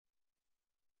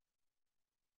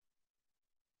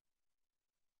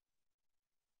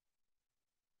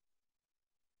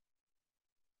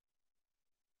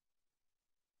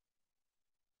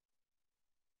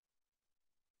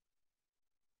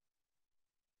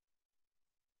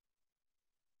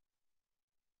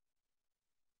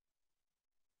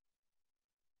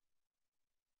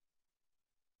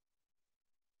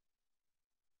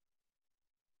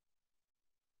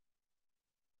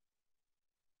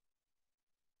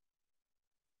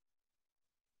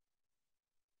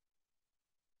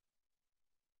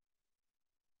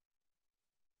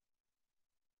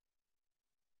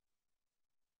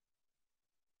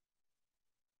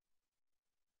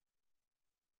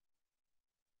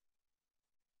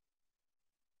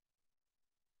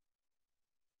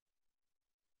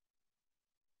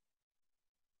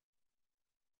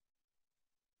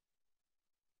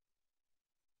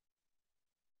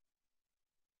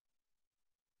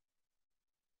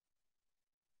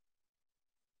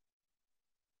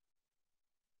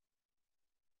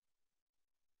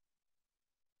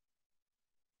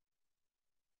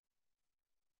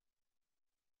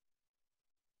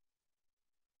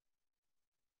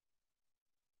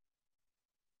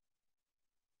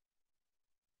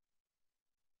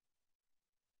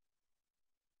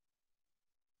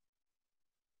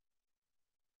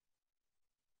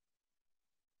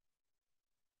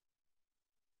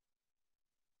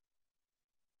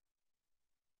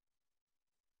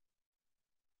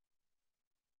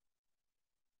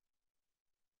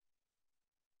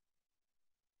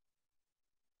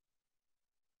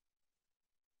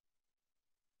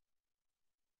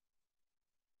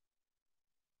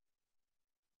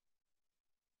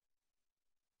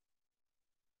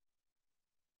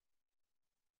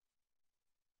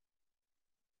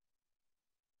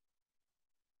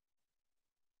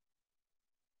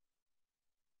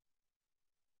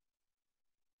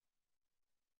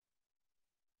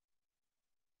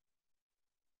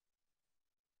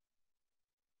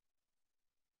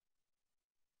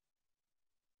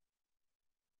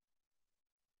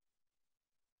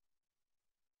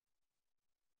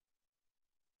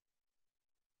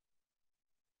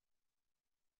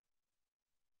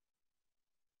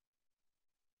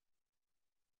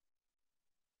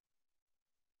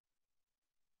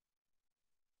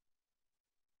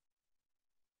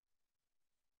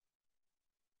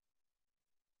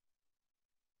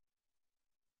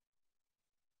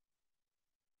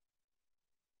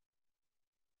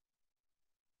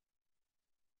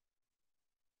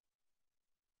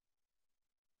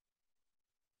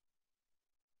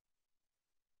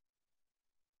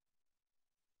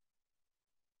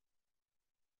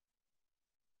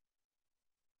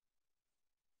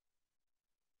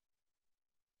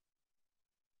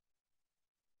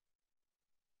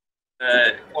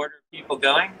the order of people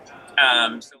going.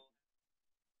 So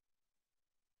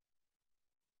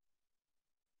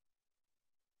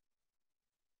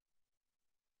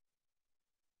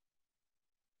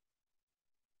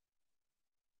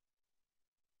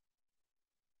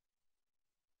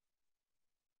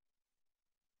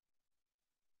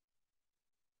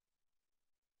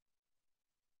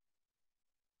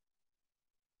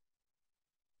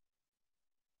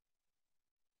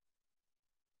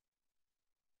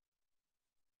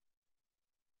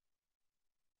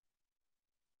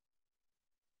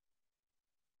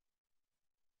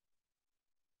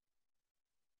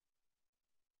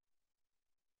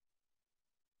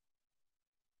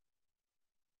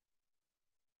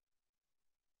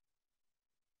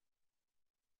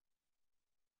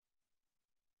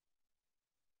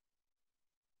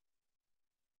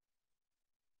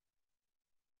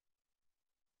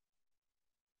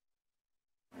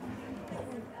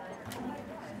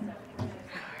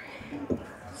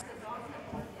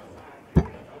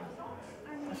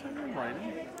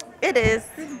It is.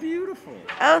 It's beautiful.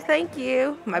 Oh, thank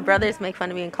you. My brothers make fun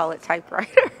of me and call it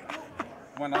typewriter.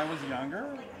 When I was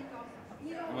younger,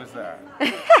 it was that.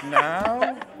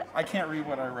 Now, I can't read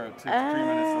what I wrote 3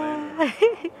 minutes later.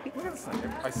 Look at this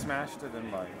thing. I smashed it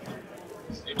in like...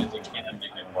 as soon as you can,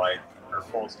 make it white or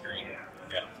full screen.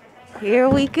 Yeah. Here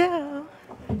we go.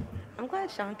 I'm glad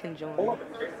Shawn can join.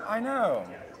 I know.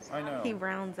 He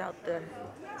rounds out the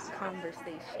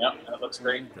conversation. Yeah, that looks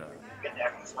great. You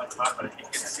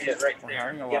can see it right We're there.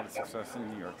 having a lot of success in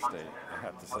New York State, I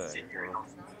have to say.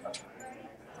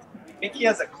 I think he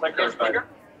has a clicker, but I have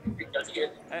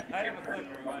a clicker. You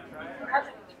want to try it?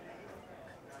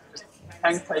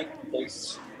 hang tight,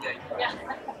 please. Yeah.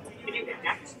 Can you get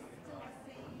next?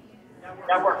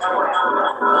 That works. Whoa.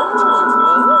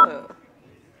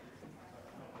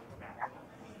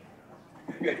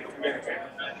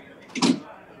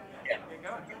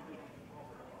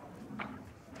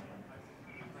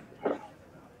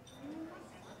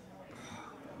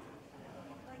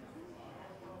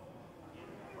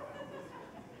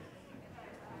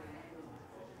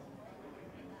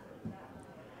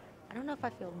 I don't know if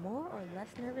I feel more or less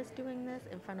nervous doing this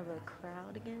in front of a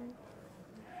crowd again.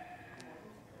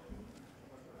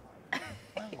 I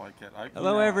like it.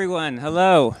 Hello, everyone.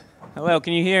 Hello. Hello,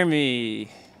 can you hear me?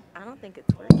 I don't think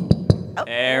it's working. Oh,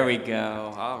 There we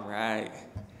go. All right.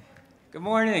 Good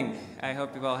morning. I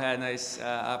hope you've all had a nice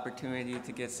opportunity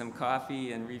to get some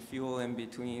coffee and refuel in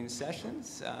between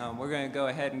sessions. We're going to go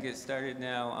ahead and get started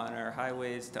now on our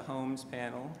Highways to Homes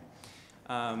panel.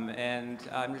 And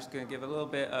I'm just going to give a little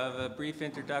bit of a brief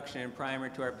introduction and primer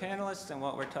to our panelists and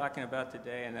what we're talking about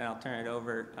today, and then I'll turn it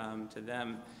over to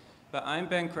them. But I'm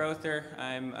Ben Crowther.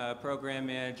 I'm a program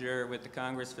manager with the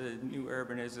Congress for the New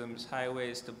Urbanism's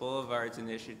Highways to Boulevards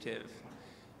initiative.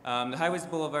 The Highways to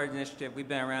Boulevards initiative, we've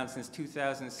been around since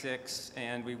 2006,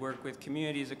 and we work with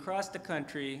communities across the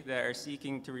country that are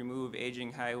seeking to remove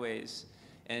aging highways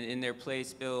and in their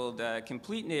place build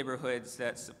complete neighborhoods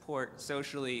that support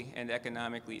socially and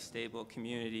economically stable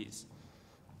communities.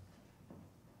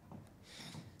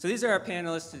 So these are our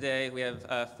panelists today. We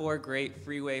have 4 great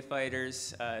freeway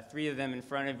fighters, 3 of them in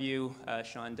front of you.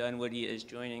 Shawn Dunwoody is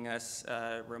joining us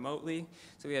remotely.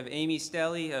 So we have Amy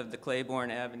Stelly of the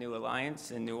Claiborne Avenue Alliance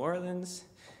in New Orleans.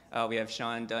 We have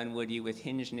Shawn Dunwoody with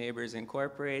Hinge Neighbors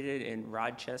Incorporated in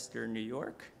Rochester, New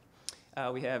York.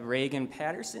 We have Regan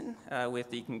Patterson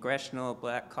with the Congressional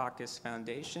Black Caucus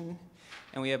Foundation.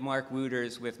 And we have Marc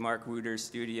Wouters with Marc Wouters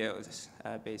Studios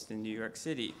based in New York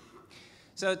City.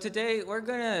 So today we're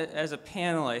going to, as a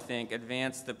panel, I think,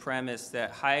 advance the premise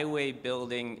that highway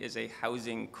building is a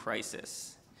housing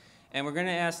crisis. And we're going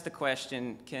to ask the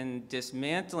question, can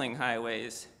dismantling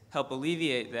highways help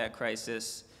alleviate that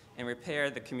crisis and repair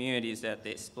the communities that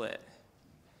they split?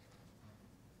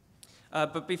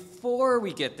 But before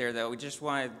we get there, though, we just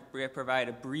want to provide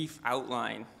a brief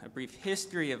outline, a brief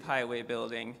history of highway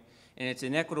building and its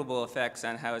inequitable effects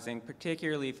on housing,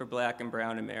 particularly for Black and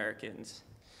brown Americans.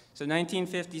 So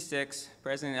 1956,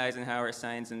 President Eisenhower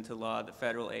signs into law the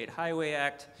Federal Aid Highway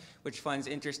Act, which funds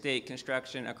interstate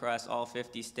construction across all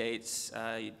 50 states,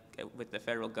 with the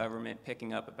federal government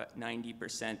picking up about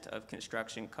 90% of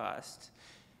construction costs.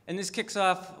 And this kicks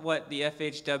off what the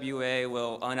FHWA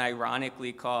will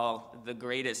unironically call the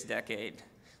greatest decade.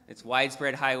 It's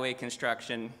widespread highway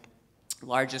construction,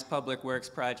 largest public works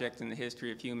project in the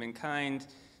history of humankind.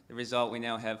 The result, we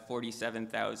now have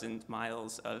 47,000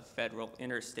 miles of federal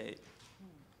interstate.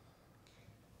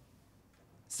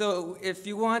 So if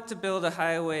you want to build a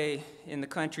highway in the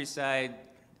countryside,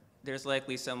 there's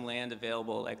likely some land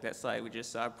available, like that slide we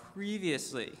just saw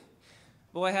previously.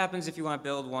 But what happens if you want to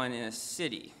build one in a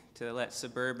city? to let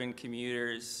suburban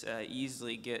commuters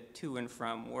easily get to and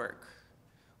from work?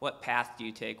 What path do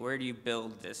you take? Where do you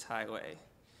build this highway?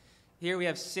 Here we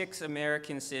have 6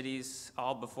 American cities,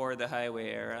 all before the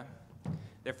highway era.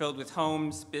 They're filled with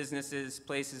homes, businesses,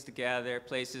 places to gather,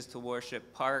 places to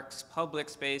worship, parks, public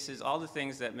spaces, all the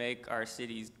things that make our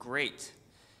cities great.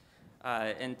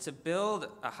 And to build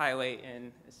a highway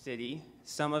in a city,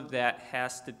 some of that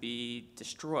has to be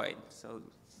destroyed. So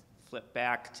flip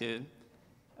back to,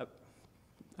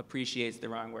 appreciate's the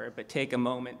wrong word, but take a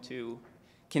moment to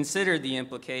consider the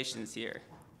implications here.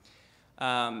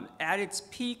 At its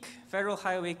peak, federal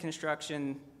highway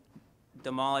construction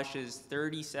demolishes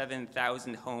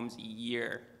 37,000 homes a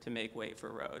year to make way for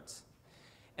roads.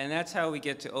 And that's how we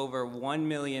get to over 1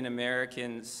 million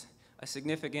Americans, a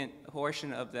significant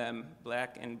portion of them,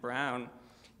 black and brown,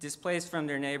 displaced from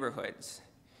their neighborhoods.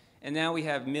 And now we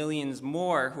have millions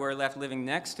more who are left living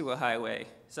next to a highway,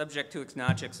 subject to its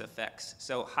noxious effects.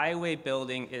 So highway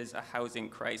building is a housing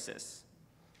crisis.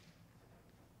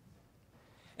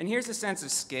 And here's a sense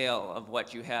of scale of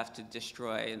what you have to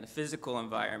destroy in the physical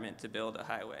environment to build a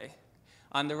highway.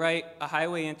 On the right, a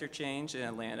highway interchange in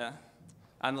Atlanta.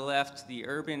 On the left, the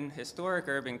historic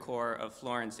urban core of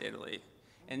Florence, Italy.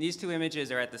 And these two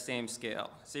images are at the same scale.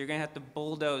 So you're gonna have to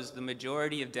bulldoze the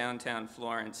majority of downtown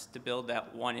Florence to build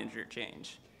that one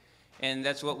interchange. And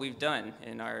that's what we've done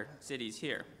in our cities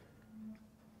here.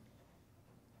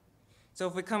 So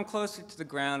if we come closer to the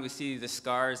ground, we see the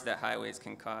scars that highways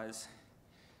can cause.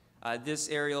 This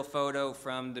aerial photo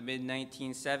from the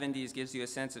mid-1970s gives you a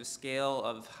sense of scale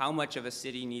of how much of a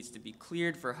city needs to be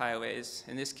cleared for highways.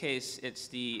 In this case, it's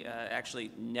the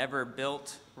actually never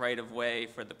built right-of-way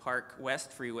for the Park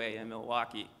West Freeway in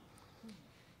Milwaukee.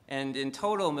 And in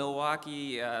total,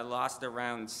 Milwaukee lost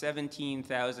around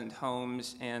 17,000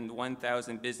 homes and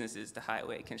 1,000 businesses to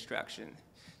highway construction.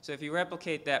 So if you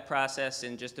replicate that process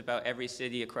in just about every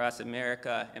city across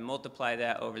America and multiply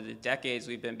that over the decades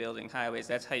we've been building highways,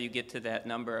 that's how you get to that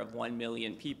number of 1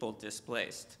 million people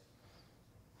displaced.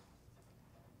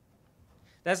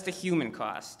 That's the human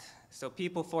cost. So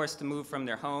people forced to move from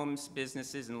their homes,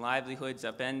 businesses, and livelihoods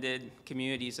upended,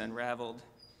 communities unraveled.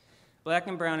 Black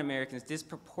and brown Americans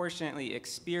disproportionately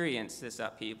experience this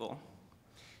upheaval.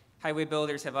 Highway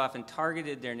builders have often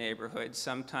targeted their neighborhoods,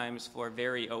 sometimes for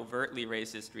very overtly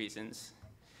racist reasons.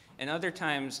 And other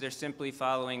times, they're simply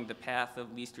following the path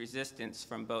of least resistance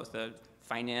from both a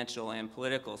financial and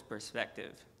political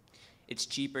perspective. It's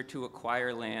cheaper to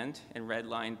acquire land in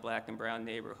redlined black and brown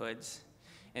neighborhoods.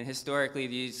 And historically,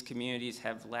 these communities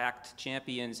have lacked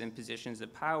champions in positions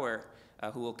of power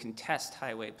who will contest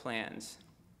highway plans.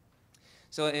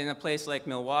 So in a place like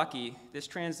Milwaukee, this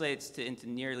translates into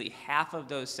nearly half of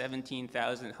those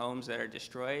 17,000 homes that are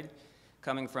destroyed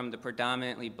coming from the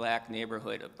predominantly black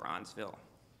neighborhood of Bronzeville.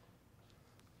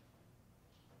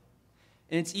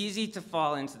 And it's easy to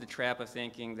fall into the trap of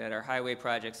thinking that our highway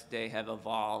projects today have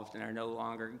evolved and are no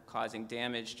longer causing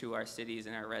damage to our cities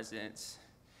and our residents.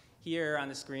 Here on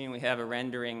the screen, we have a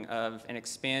rendering of an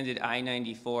expanded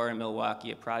I-94 in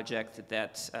Milwaukee, a project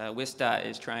that WSDOT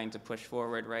is trying to push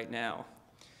forward right now.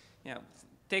 You know,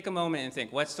 take a moment and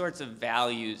think, what sorts of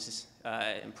values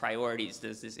and priorities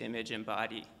does this image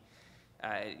embody?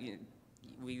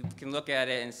 We can look at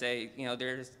it and say, you know,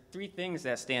 there's 3 things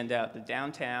that stand out: the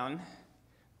downtown,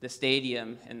 the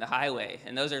stadium, and the highway.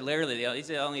 And those are literally,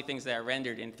 these are the only things that are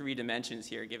rendered in 3 dimensions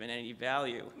here, given any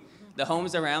value. The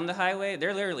homes around the highway,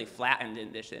 they're literally flattened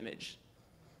in this image.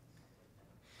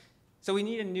 So we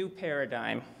need a new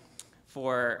paradigm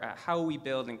for how we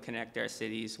build and connect our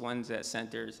cities, one that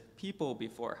centers people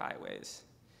before highways.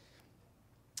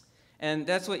 And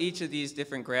that's what each of these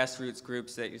different grassroots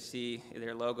groups that you see,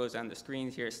 their logos on the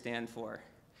screens here, stand for.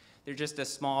 They're just a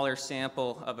smaller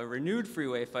sample of a renewed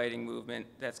freeway fighting movement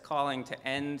that's calling to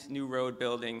end new road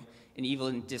building and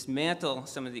even dismantle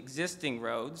some of the existing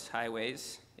roads,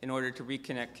 highways, in order to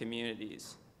reconnect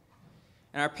communities.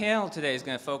 And our panel today is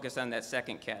going to focus on that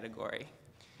second category: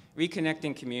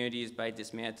 reconnecting communities by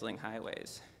dismantling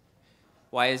highways.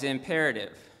 Why is it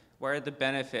imperative? What are the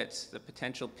benefits, the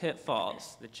potential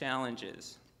pitfalls, the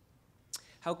challenges?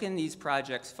 How can these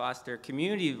projects foster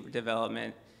community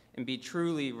development and be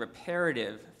truly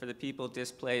reparative for the people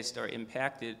displaced or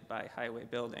impacted by highway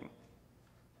building?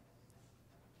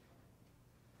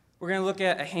 We're going to look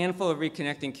at a handful of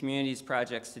reconnecting communities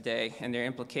projects today and their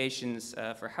implications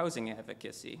for housing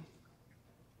advocacy.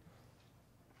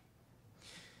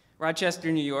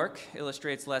 Rochester, New York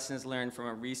illustrates lessons learned from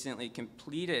a recently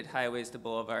completed Highways to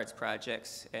Boulevards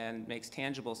projects and makes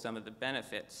tangible some of the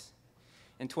benefits.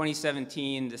 In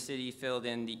 2017, the city filled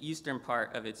in the eastern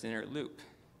part of its inner loop.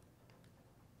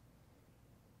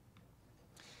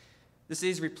 The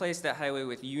city's replaced that highway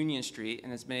with Union Street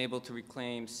and has been able to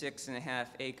reclaim 6.5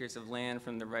 acres of land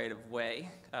from the right-of-way,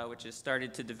 which has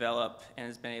started to develop and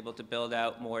has been able to build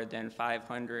out more than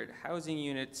 500 housing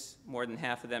units, more than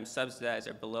half of them subsidized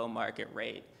or below market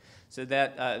rate. So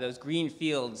that those green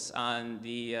fields on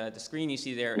the screen you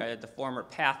see there at the former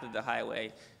path of the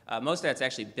highway, most of that's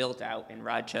actually built out in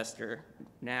Rochester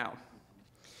now.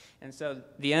 And so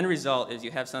the end result is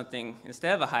you have something,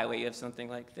 instead of a highway, you have something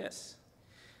like this.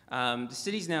 The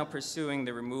city's now pursuing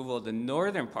the removal of the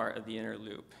northern part of the inner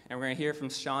loop. And we're going to hear from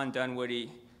Shawn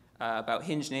Dunwoody about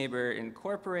Hinge Neighbor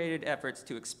Incorporated efforts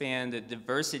to expand the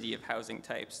diversity of housing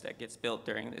types that gets built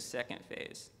during this second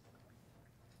phase.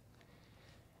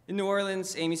 In New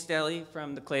Orleans, Amy Stelly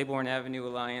from the Claiborne Avenue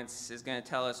Alliance is going to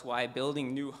tell us why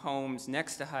building new homes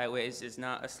next to highways is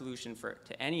not a solution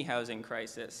to any housing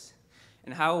crisis,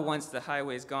 and how once the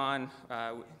highway's gone,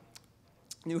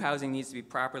 new housing needs to be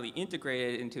properly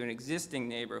integrated into an existing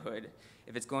neighborhood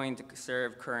if it's going to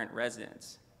serve current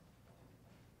residents.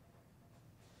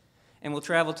 And we'll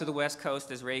travel to the West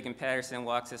Coast as Regan Patterson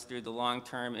walks us through the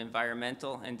long-term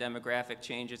environmental and demographic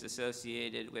changes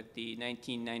associated with the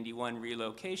 1991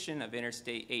 relocation of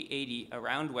Interstate 880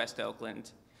 around West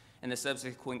Oakland and the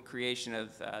subsequent creation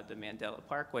of the Mandela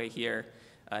Parkway here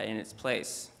in its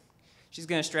place. She's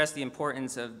going to stress the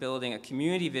importance of building a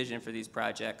community vision for these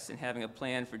projects and having a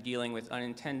plan for dealing with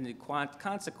unintended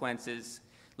consequences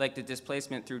like the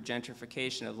displacement through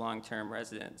gentrification of long-term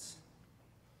residents.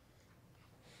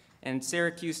 And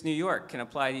Syracuse, New York can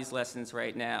apply these lessons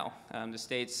right now. The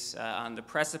state's on the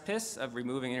precipice of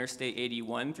removing Interstate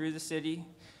 81 through the city,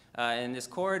 and this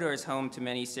corridor is home to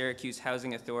many Syracuse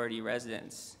Housing Authority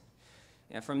residents.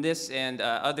 From this and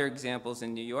other examples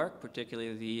in New York,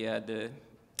 particularly the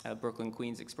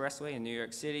Brooklyn-Queens Expressway in New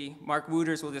York City, Marc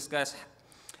Wouters will discuss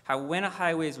how when a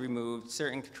highway is removed,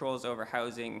 certain controls over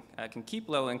housing can keep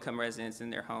low-income residents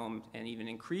in their homes and even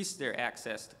increase their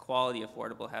access to quality,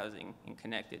 affordable housing in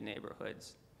connected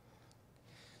neighborhoods.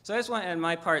 So I just want to end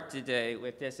my part today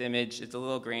with this image. It's a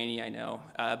little grainy, I know,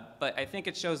 but I think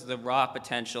it shows the raw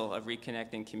potential of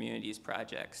reconnecting communities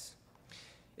projects.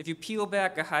 If you peel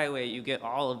back a highway, you get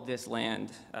all of this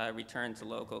land returned to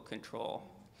local control.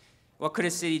 What could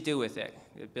a city do with it?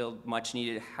 It would build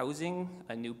much-needed housing,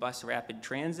 a new bus rapid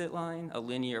transit line, a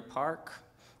linear park,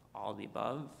 all the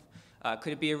above.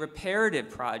 Could it be a reparative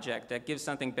project that gives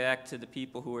something back to the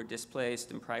people who were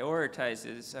displaced and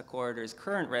prioritizes a corridor's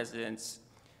current residents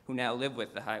who now live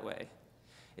with the highway?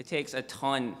 It takes a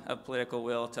ton of political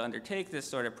will to undertake this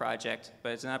sort of project,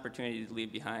 but it's an opportunity to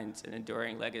leave behind an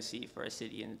enduring legacy for a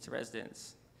city and its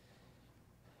residents.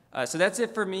 So that's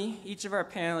it for me. Each of our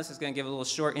panelists is going to give a little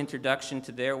short introduction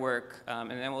to their work, and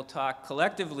then we'll talk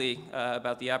collectively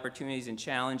about the opportunities and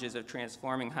challenges of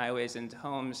transforming highways into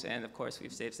homes, and of course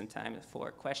we've saved some time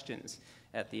for questions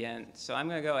at the end. So I'm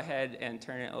going to go ahead and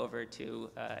turn it over to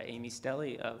Amy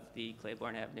Stelly of the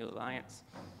Claiborne Avenue Alliance.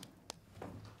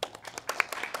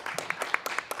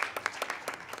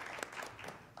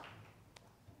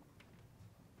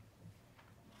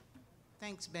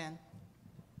 Thanks, Ben.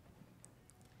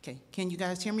 Okay, can you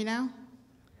guys hear me now?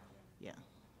 Yeah.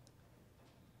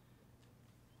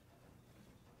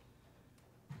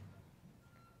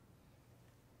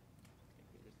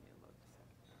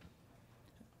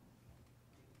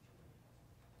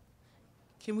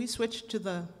 Can we switch to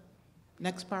the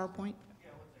next PowerPoint?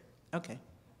 Okay.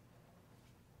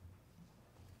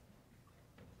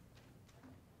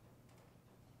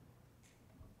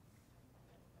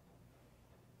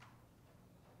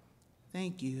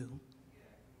 Thank you.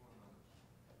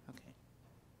 Okay.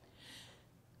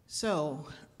 So,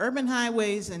 urban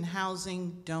highways and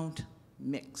housing don't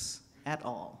mix at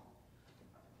all.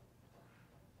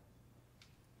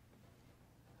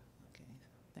 Okay,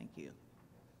 thank you.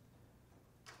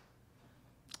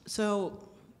 So,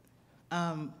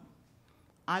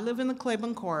 I live in the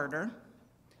Claiborne corridor,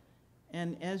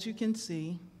 and as you can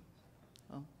see,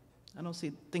 I don't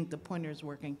think the pointer is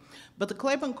working, but the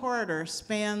Claiborne corridor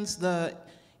spans the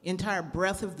entire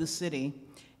breadth of the city,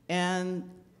 and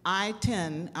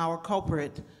I-10, our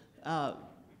culprit,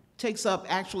 takes up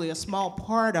actually a small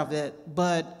part of it,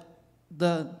 but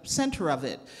the center of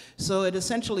it. So it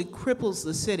essentially cripples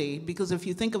the city, because if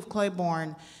you think of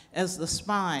Claiborne as the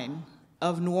spine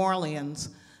of New Orleans,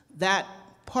 that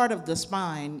part of the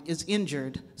spine is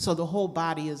injured, so the whole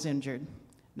body is injured.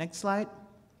 Next slide.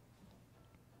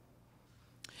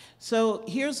 So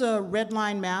here's a red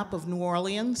line map of New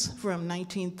Orleans from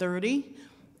 1930.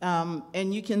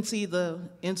 And you can see the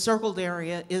encircled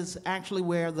area is actually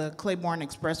where the Claiborne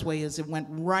Expressway is. It went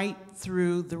right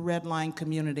through the Red Line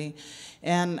community.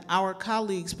 And our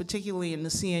colleagues, particularly in the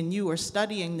CNU, are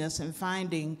studying this and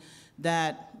finding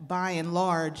that by and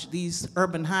large, these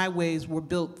urban highways were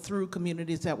built through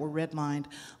communities that were redlined.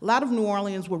 A lot of New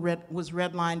Orleans was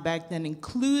redlined back then,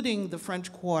 including the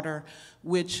French Quarter,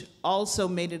 which also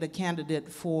made it a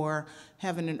candidate for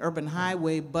having an urban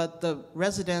highway, but the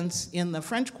residents in the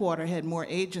French Quarter had more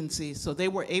agency, so they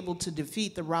were able to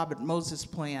defeat the Robert Moses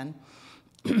plan.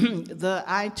 The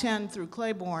I-10 through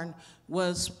Claiborne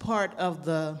was part of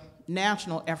the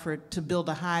national effort to build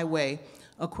a highway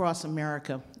across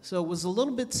America. So it was a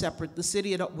little bit separate. The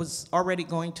city was already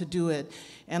going to do it,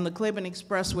 and the Claiborne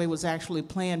Expressway was actually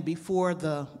planned before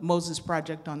the Moses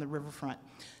project on the riverfront.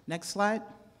 Next slide.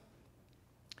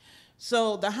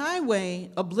 So the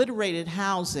highway obliterated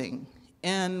housing,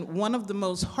 and one of the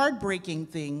most heartbreaking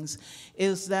things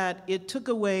is that it took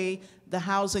away the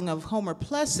housing of Homer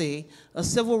Plessy, a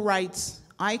civil rights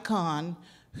icon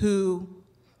who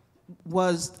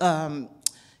was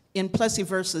in Plessy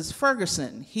versus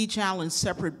Ferguson. He challenged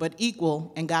separate but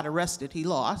equal and got arrested. He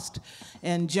lost.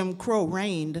 And Jim Crow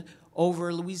reigned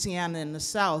over Louisiana in the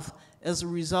South as a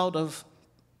result of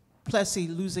Plessy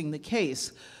losing the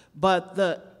case. But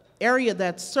the area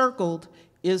that's circled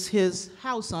is his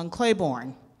house on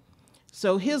Claiborne.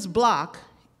 So his block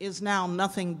is now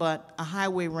nothing but a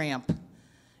highway ramp,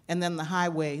 and then the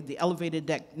highway, the elevated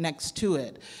deck next to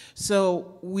it.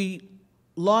 So we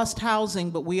lost housing,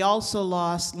 but we also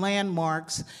lost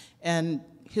landmarks and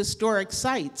historic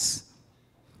sites.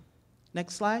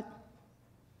 Next slide.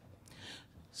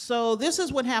 So this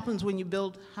is what happens when you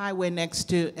build highway next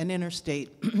to an interstate.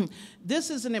 This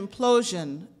is an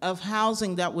implosion of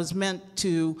housing that was meant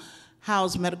to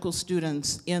house medical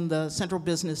students in the Central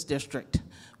Business District,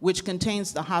 which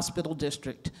contains the hospital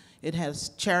district. It has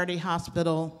Charity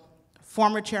Hospital,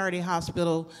 former Charity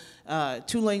Hospital,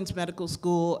 Tulane's Medical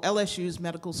School, LSU's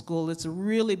Medical School. It's a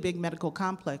really big medical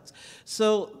complex.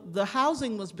 So the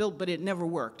housing was built, but it never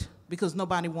worked because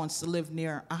nobody wants to live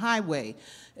near a highway.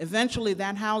 Eventually,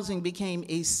 that housing became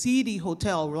a seedy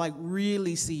hotel, like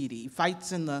really seedy.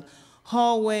 Fights in the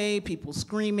hallway, people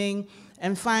screaming,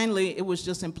 and finally, it was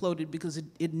just imploded because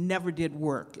it never did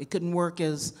work. It couldn't work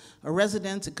as a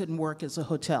residence, it couldn't work as a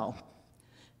hotel.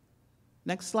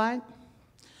 Next slide.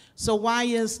 So why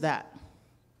is that?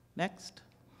 Next.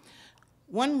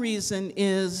 One reason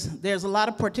is there's a lot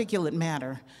of particulate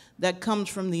matter that comes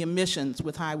from the emissions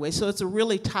with highways, so it's a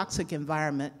really toxic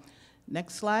environment.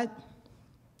 Next slide.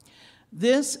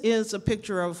 This is a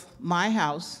picture of my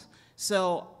house.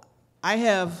 So I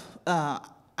have,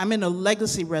 I'm in a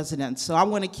legacy residence, so I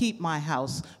want to keep my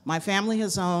house. My family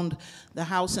has owned the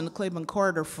house in the Claiborne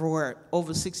corridor for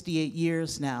over 68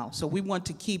 years now, so we want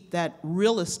to keep that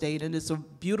real estate, and it's a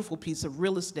beautiful piece of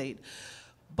real estate.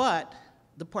 But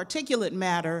the particulate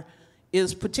matter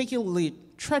is particularly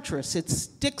treacherous. It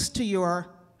sticks to your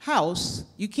house.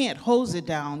 You can't hose it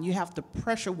down. You have to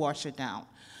pressure wash it down.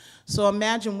 So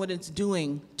imagine what it's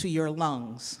doing to your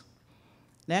lungs.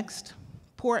 Next,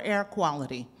 poor air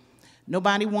quality.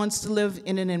 Nobody wants to live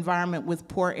in an environment with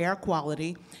poor air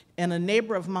quality. And a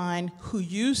neighbor of mine who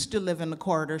used to live in the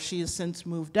corridor, she has since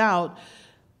moved out,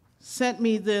 sent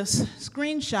me this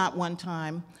screenshot one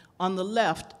time on the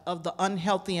left of the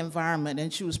unhealthy environment.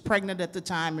 And she was pregnant at the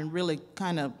time and really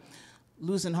kind of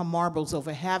losing her marbles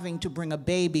over having to bring a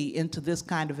baby into this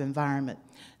kind of environment.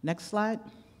 Next slide.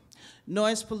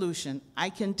 Noise pollution. I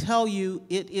can tell you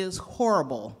it is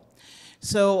horrible.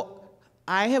 So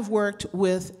I have worked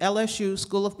with LSU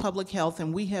School of Public Health,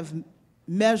 and we have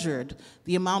measured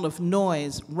the amount of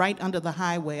noise right under the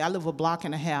highway. I live a block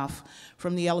and a half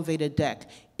from the elevated deck.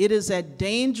 It is at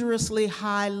dangerously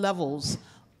high levels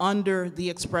under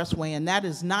the expressway, and that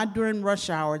is not during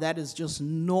rush hour, that is just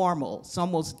normal. It's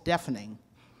almost deafening.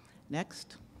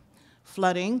 Next.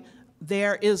 Flooding.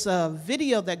 There is a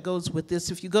video that goes with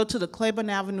this. If you go to the Claiborne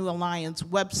Avenue Alliance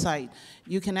website,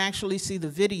 you can actually see the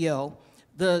video.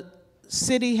 The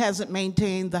city hasn't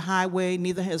maintained the highway,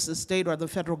 neither has the state or the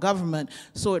federal government,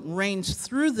 so it rains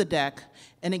through the deck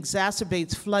and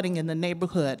exacerbates flooding in the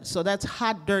neighborhood. So that's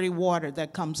hot, dirty water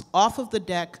that comes off of the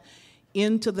deck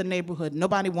into the neighborhood.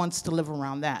 Nobody wants to live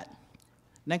around that.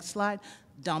 Next slide.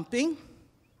 Dumping.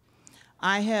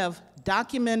 I have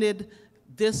documented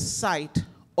this site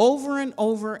over and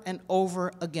over and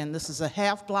over again. This is a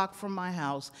half block from my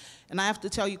house, and I have to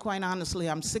tell you quite honestly,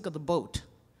 I'm sick of the boat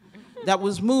that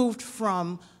was moved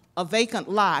from a vacant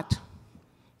lot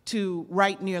to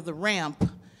right near the ramp.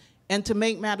 And to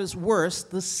make matters worse,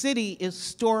 the city is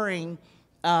storing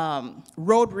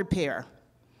road repair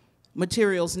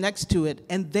materials next to it,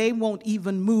 and they won't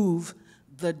even move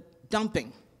the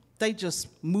dumping. they just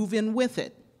move in with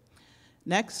it.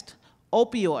 Next,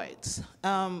 opioids.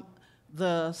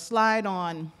 The slide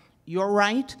on your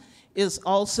right is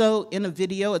also in a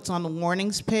video. It's on the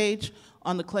warnings page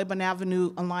on the Claiborne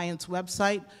Avenue Alliance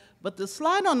website. But the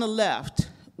slide on the left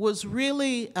was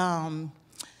really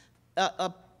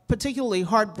a particularly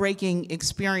heartbreaking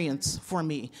experience for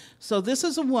me. So this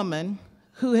is a woman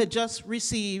who had just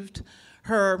received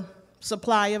her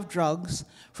supply of drugs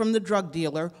from the drug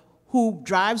dealer, who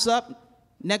drives up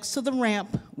next to the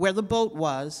ramp where the boat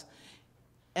was,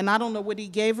 and I don't know what he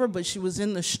gave her, but she was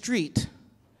in the street.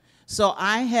 So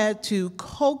I had to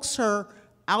coax her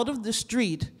out of the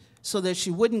street so that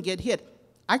she wouldn't get hit.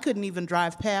 I couldn't even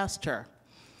drive past her.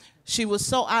 She was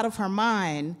so out of her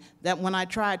mind that when I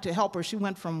tried to help her, she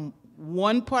went from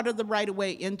one part of the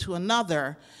right-of-way into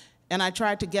another, and I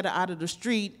tried to get her out of the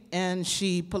street, and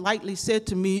she politely said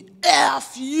to me,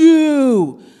 "F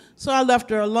you!" So I left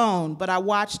her alone, but I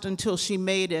watched until she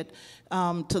made it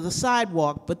to the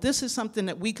sidewalk. But this is something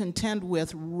that we contend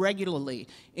with regularly,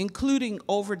 including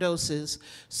overdoses.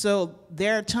 So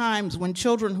there are times when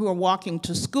children who are walking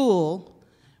to school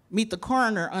meet the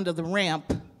coroner under the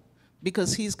ramp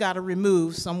because he's got to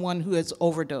remove someone who has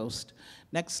overdosed.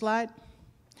 Next slide.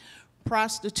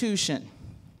 Prostitution.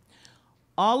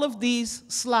 All of these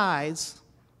slides,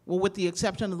 well, with the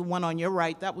exception of the one on your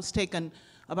right, that was taken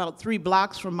about 3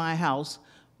 blocks from my house,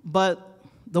 but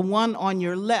the one on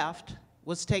your left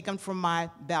was taken from my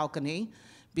balcony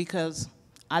because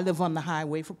I live on the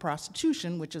highway for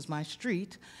prostitution, which is my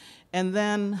street. And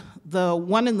then the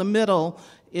one in the middle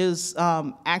is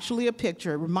actually a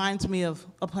picture. It reminds me of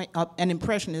an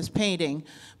Impressionist painting,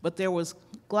 but there was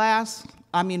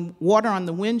water on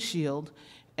the windshield,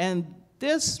 and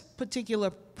this particular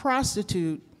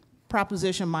prostitute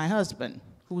propositioned my husband,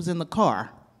 who was in the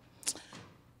car.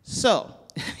 So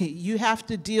you have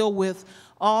to deal with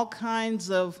all kinds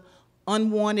of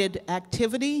unwanted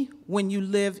activity when you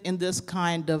live in this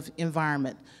kind of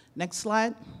environment. Next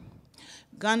slide.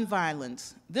 Gun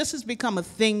violence. This has become a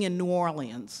thing in New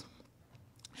Orleans.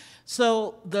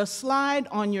 So the slide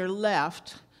on your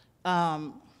left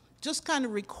just kind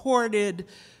of recorded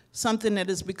something that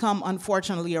has become,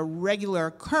 unfortunately, a regular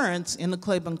occurrence in the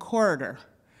Claiborne corridor.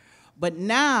 But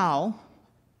now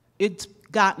it's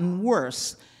gotten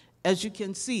worse. As you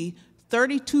can see,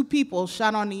 32 people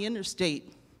shot on the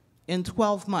interstate in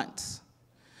 12 months.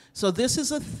 So this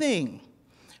is a thing.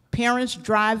 Parents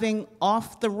driving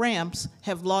off the ramps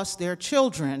have lost their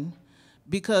children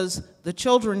because the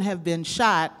children have been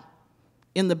shot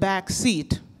in the back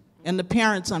seat, and the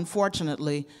parents,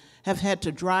 unfortunately, have had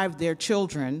to drive their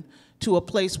children to a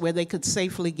place where they could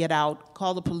safely get out,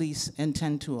 call the police, and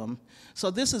tend to them.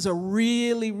 So this is a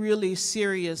really, really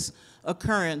serious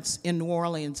occurrence in New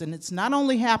Orleans, and it's not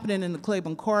only happening in the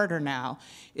Claiborne corridor now,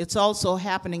 it's also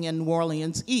happening in New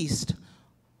Orleans East,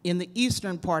 in the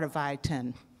eastern part of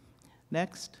I-10.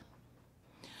 Next.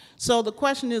 So the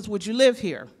question is, would you live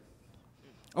here?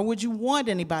 Or would you want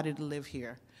anybody to live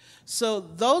here? So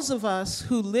those of us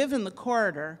who live in the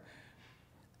corridor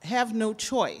have no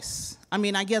choice. I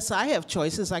mean, I guess I have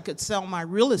choices. I could sell my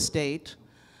real estate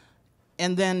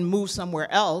and then move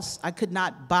somewhere else. I could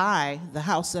not buy the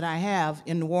house that I have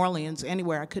in New Orleans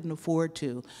anywhere. I couldn't afford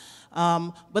to.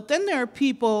 But then there are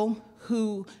people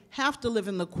who have to live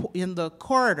in the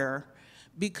corridor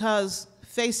because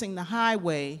facing the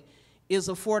highway is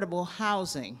affordable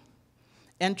housing.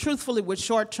 And truthfully, with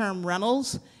short-term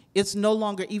rentals, it's no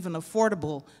longer even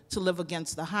affordable to live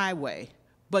against the highway.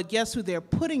 But guess who they're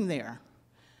putting there?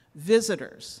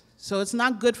 Visitors. So it's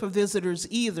not good for visitors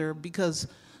either, because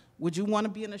would you want to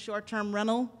be in a short-term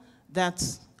rental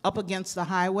that's up against the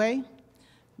highway?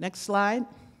 Next slide.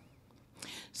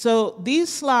 So these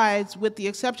slides, with the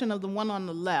exception of the one on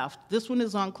the left, this one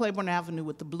is on Claiborne Avenue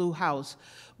with the blue house,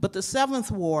 but the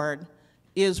 7th Ward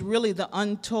is really the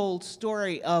untold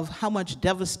story of how much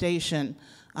devastation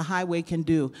a highway can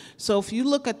do. So if you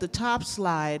look at the top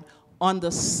slide, on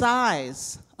the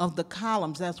size of the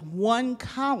columns, that's one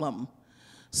column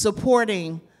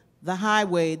supporting the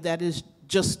highway that is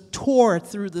just tore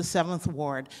through the 7th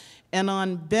Ward. And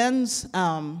on Ben's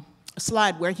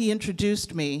slide where he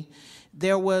introduced me,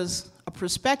 there was a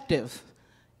perspective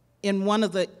in one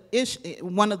of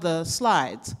the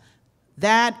slides.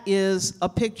 That is a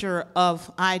picture of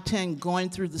I-10 going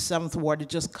through the 7th Ward. It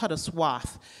just cut a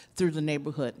swath through the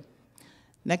neighborhood.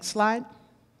 Next slide.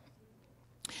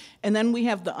 And then we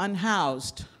have the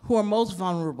unhoused, who are most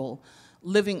vulnerable,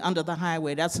 living under the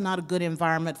highway. That's not a good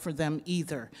environment for them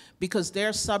either, because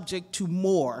they're subject to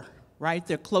more right?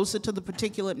 They're closer to the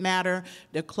particulate matter,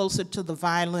 they're closer to the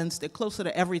violence, they're closer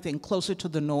to everything, closer to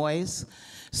the noise.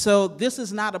 So this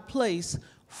is not a place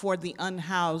for the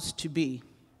unhoused to be.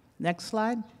 Next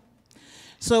slide.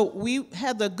 So we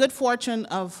had the good fortune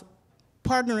of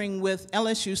partnering with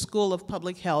LSU School of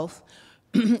Public Health,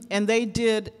 and they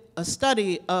did a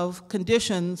study of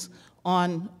conditions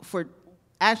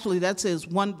actually that says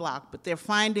 1 block, but their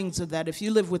findings are that if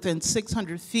you live within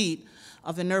 600 feet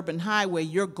of an urban highway,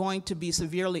 you're going to be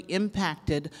severely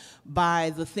impacted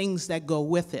by the things that go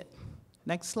with it.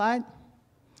 Next slide.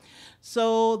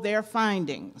 So their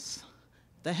findings.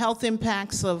 The health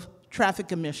impacts of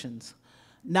traffic emissions,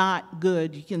 not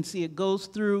good. You can see it goes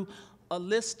through a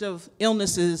list of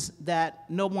illnesses that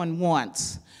no one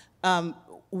wants.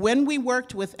 When we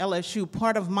worked with LSU,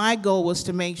 part of my goal was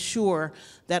to make sure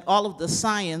that all of the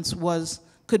science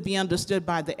could be understood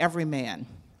by the everyman.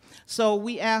 So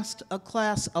we asked a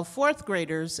class of 4th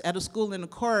graders at a school in the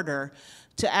corridor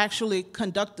to actually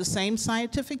conduct the same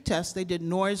scientific test. They did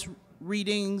noise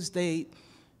readings, they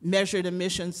measured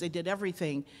emissions, they did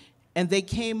everything, and they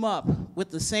came up with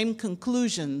the same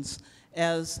conclusions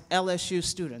as LSU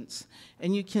students.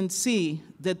 And you can see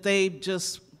that they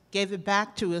just gave it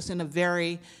back to us in a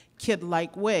very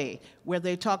kid-like way, where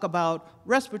they talk about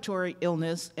respiratory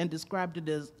illness and described it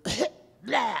as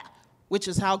blah, which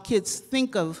is how kids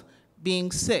think of being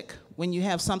sick when you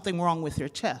have something wrong with your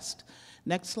chest.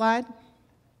 Next slide.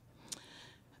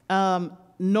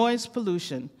 Noise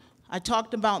pollution. I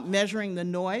talked about measuring the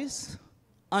noise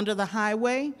under the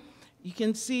highway. You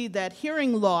can see that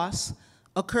hearing loss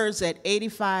occurs at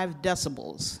 85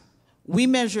 decibels. We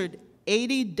measured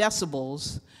 80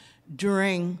 decibels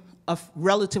during a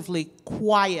relatively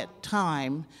quiet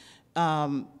time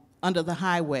under the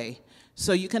highway.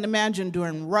 So you can imagine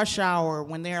during rush hour,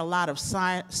 when there are a lot of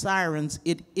sirens,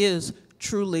 it is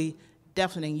truly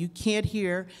deafening. You can't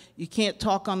hear, you can't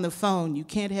talk on the phone, you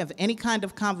can't have any kind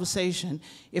of conversation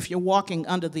if you're walking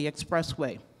under the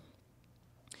expressway.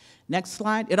 Next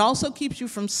slide. It also keeps you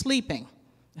from sleeping.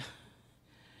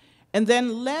 And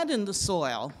then lead in the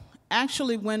soil.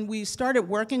 Actually, when we started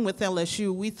working with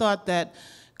LSU, we thought that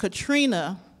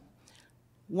Katrina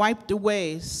wiped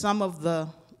away some of the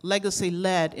legacy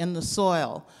lead in the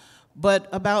soil. But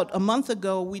about a month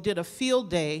ago, we did a field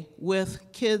day with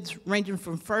kids ranging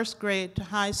from 1st grade to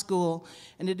high school,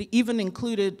 and it even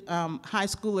included high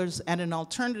schoolers at an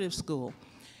alternative school.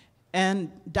 And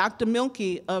Dr.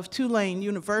 Milkey of Tulane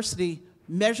University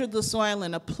measured the soil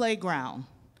in a playground,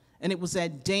 and it was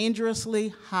at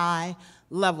dangerously high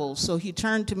levels. So he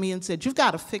turned to me and said, "You've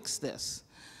got to fix this.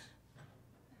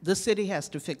 The city has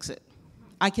to fix it.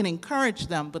 I can encourage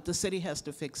them, but the city has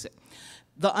to fix it."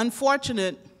 The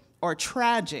unfortunate, or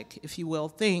tragic, if you will,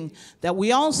 thing that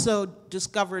we also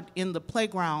discovered in the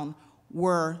playground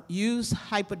were used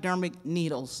hypodermic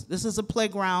needles. This is a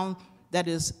playground that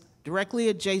is directly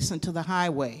adjacent to the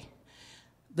highway.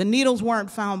 The needles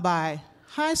weren't found by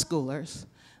high schoolers,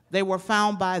 they were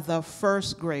found by the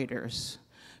 1st graders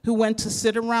who went to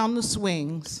sit around the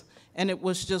swings, and it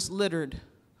was just littered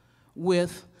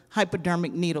with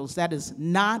hypodermic needles. That is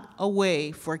not a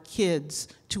way for kids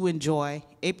to enjoy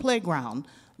a playground.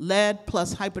 Lead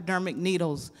plus hypodermic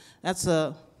needles, that's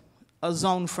a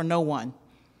zone for no one.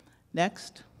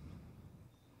 Next.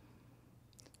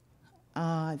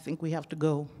 I think we have to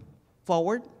go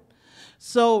forward.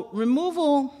 So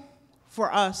removal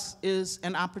for us is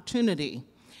an opportunity.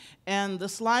 And the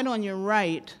slide on your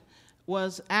right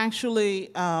was actually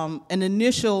an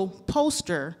initial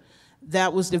poster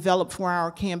that was developed for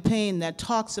our campaign that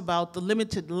talks about the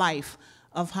limited life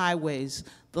of highways.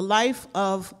 The life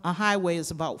of a highway is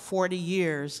about 40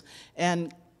 years,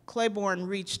 and Claiborne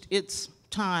reached its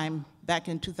time back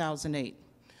in 2008.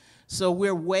 So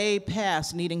we're way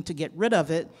past needing to get rid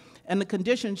of it, and the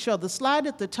conditions show. The slide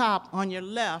at the top on your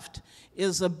left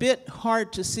is a bit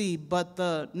hard to see, but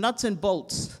the nuts and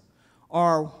bolts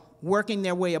are working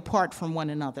their way apart from one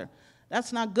another.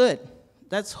 That's not good.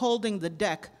 That's holding the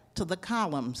deck to the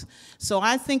columns. So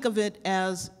I think of it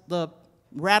as the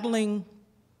rattling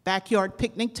backyard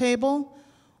picnic table.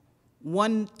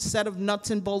 One set of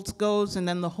nuts and bolts goes, and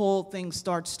then the whole thing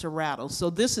starts to rattle. So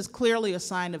this is clearly a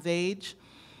sign of age.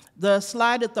 The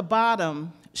slide at the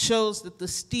bottom shows that the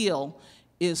steel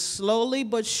is slowly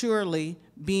but surely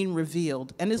being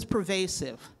revealed, and it's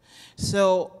pervasive.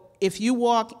 So if you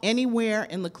walk anywhere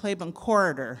in the Claiborne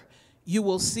corridor, you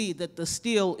will see that the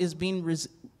steel is being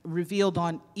revealed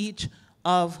on each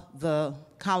of the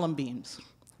column beams.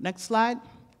 Next slide.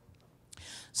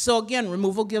 So again,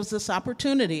 removal gives us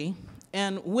opportunity,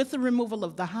 and with the removal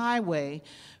of the highway,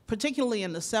 particularly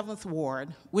in the 7th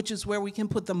Ward, which is where we can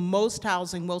put the most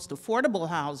housing, most affordable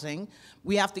housing,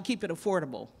 we have to keep it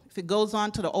affordable. If it goes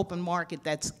on to the open market,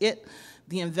 that's it.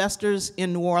 The investors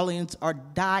in New Orleans are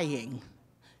dying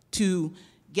to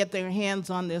get their hands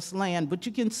on this land. But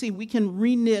you can see we can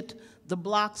reknit the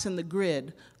blocks in the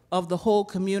grid of the whole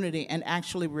community and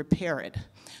actually repair it.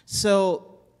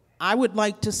 So I would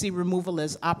like to see removal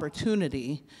as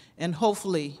opportunity, and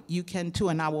hopefully you can too,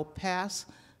 and I will pass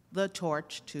the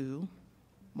torch to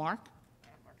Marc.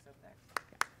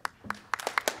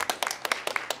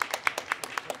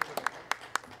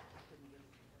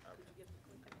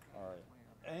 All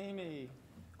right.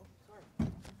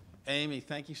 Amy,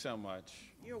 thank you so much.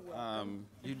 You're welcome.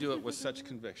 You do it with such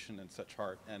conviction and such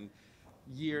heart, and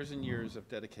years and years of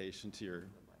dedication to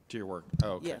your work.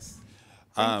 Oh, okay. Yes.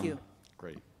 Thank you.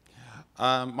 Great.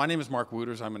 My name is Marc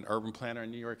Wouters. I'm an urban planner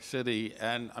in New York City,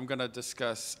 and I'm going to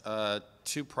discuss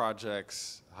 2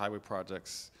 projects, highway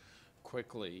projects,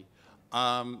 quickly.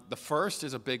 The first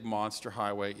is a big monster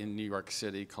highway in New York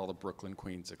City called the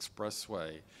Brooklyn-Queens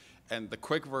Expressway. And the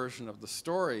quick version of the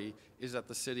story is that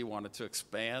the city wanted to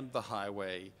expand the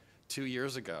highway 2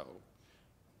 years ago.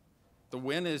 The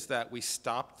win is that we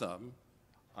stopped them.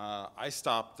 I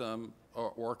stopped them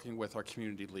working with our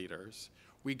community leaders.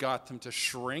 We got them to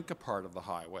shrink a part of the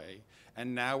highway,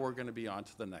 and now we're going to be on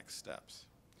to the next steps.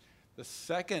 The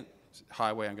second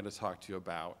highway I'm going to talk to you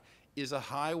about is a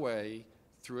highway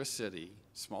through a city,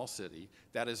 small city,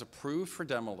 that is approved for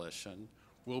demolition,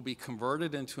 will be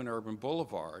converted into an urban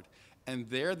boulevard, and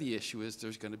there the issue is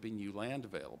there's going to be new land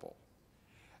available.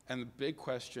 And the big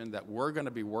question that we're going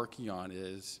to be working on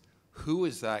is, who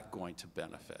is that going to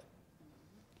benefit?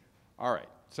 All right,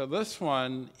 so this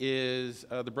one is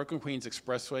the Brooklyn-Queens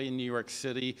Expressway in New York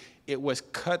City. It was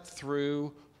cut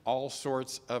through all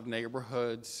sorts of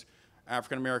neighborhoods,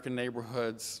 African-American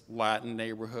neighborhoods, Latin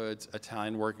neighborhoods,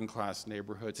 Italian working class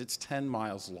neighborhoods. It's 10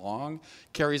 miles long,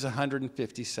 carries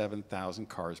 157,000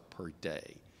 cars per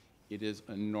day. It is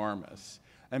enormous.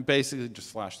 And basically just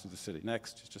flashed through the city.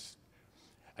 Next,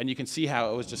 and you can see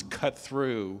how it was just cut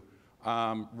through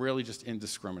really just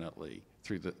indiscriminately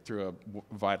through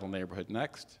a vital neighborhood.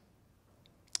 Next.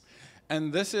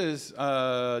 And this is,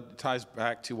 ties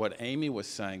back to what Amy was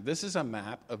saying. This is a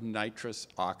map of nitrous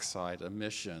oxide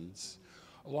emissions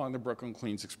along the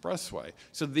Brooklyn-Queens Expressway.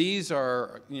 So these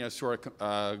are, sort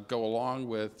of go along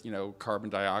with, carbon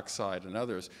dioxide and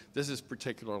others. This is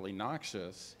particularly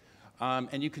noxious.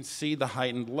 And you can see the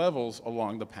heightened levels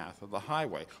along the path of the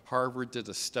highway. Harvard did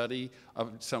a study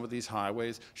of some of these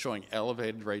highways showing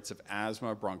elevated rates of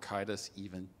asthma, bronchitis,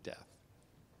 even death.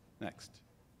 Next.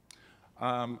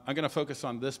 I'm going to focus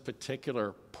on this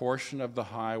particular portion of the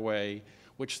highway,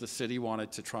 which the city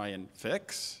wanted to try and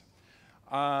fix.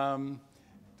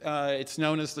 It's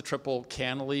known as the triple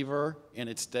cantilever. In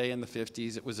its day in the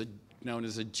 50s, it was known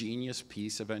as a genius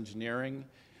piece of engineering.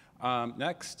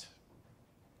 Next.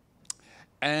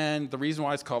 And the reason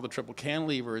why it's called the triple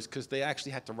cantilever is because they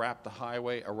actually had to wrap the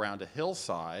highway around a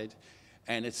hillside,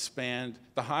 and it spanned,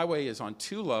 the highway is on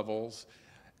 2 levels,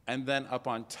 and then up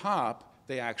on top,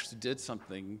 they actually did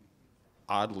something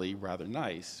oddly rather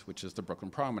nice, which is the Brooklyn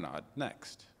Promenade.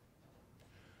 Next.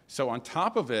 So on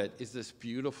top of it is this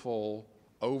beautiful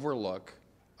overlook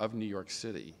of New York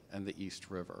City and the East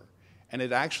River. And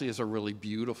it actually is a really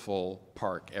beautiful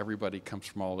park. Everybody comes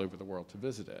from all over the world to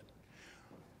visit it.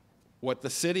 What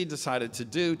the city decided to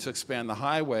do to expand the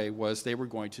highway was they were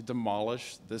going to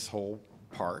demolish this whole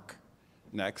park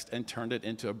next and turn it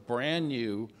into a brand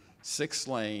new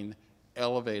 6-lane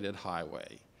elevated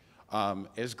highway,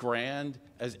 as grand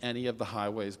as any of the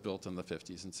highways built in the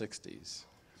 50s and 60s,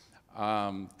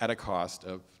 at a cost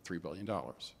of $3 billion.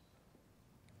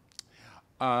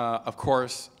 Of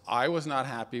course, I was not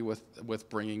happy with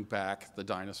bringing back the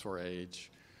dinosaur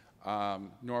age,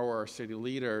 nor were our city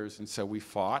leaders, and so we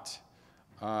fought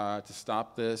to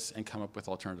stop this and come up with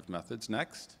alternative methods.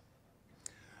 Next.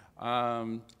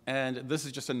 And this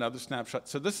is just another snapshot.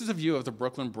 So this is a view of the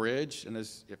Brooklyn Bridge, and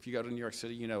if you go to New York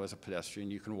City, as a pedestrian,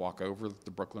 you can walk over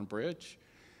the Brooklyn Bridge.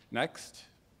 Next.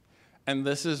 And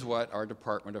this is what our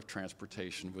Department of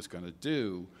Transportation was going to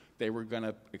do. They were going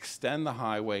to extend the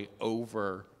highway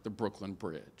over the Brooklyn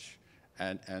Bridge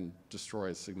and destroy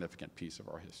a significant piece of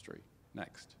our history.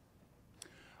 Next.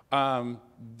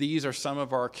 These are some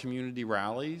of our community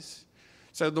rallies.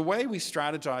 So the way we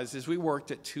strategized is we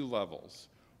worked at 2 levels.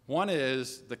 One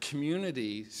is the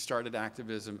community started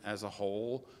activism as a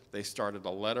whole. They started a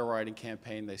letter writing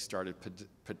campaign. They started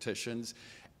petitions.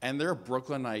 And there are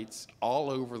Brooklynites all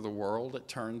over the world, it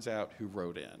turns out, who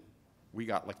wrote in. We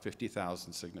got like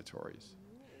 50,000 signatories.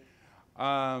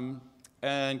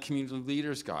 and community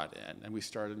leaders got in, and we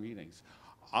started meetings.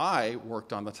 I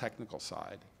worked on the technical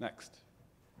side. Next.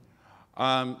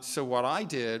 So what I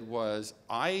did was,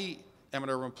 I am an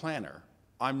urban planner.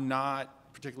 I'm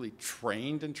not particularly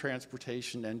trained in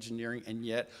transportation engineering, and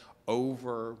yet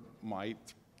over my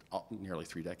nearly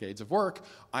 3 decades of work,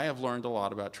 I have learned a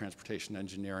lot about transportation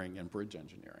engineering and bridge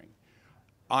engineering.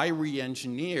 I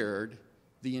re-engineered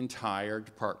the entire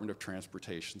Department of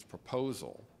Transportation's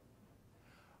proposal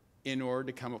in order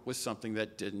to come up with something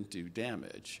that didn't do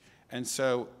damage. And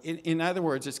so, in other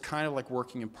words, it's kind of like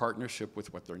working in partnership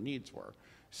with what their needs were.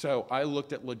 So I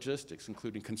looked at logistics,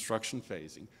 including construction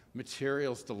phasing,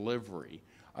 materials delivery,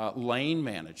 lane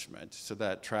management, so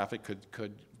that traffic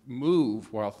could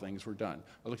move while things were done.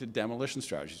 I looked at demolition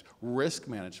strategies, risk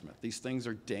management. These things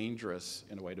are dangerous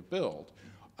in a way to build.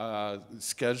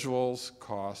 Schedules,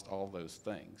 cost, all those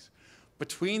things.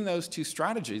 Between those two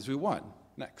strategies, we won.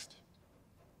 Next.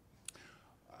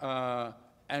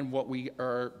 And what we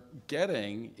are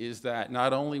getting is that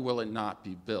not only will it not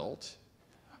be built,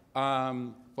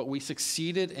 but we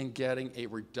succeeded in getting a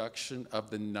reduction of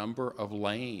the number of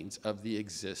lanes of the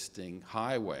existing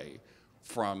highway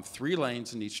from 3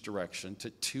 lanes in each direction to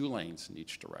 2 lanes in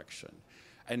each direction.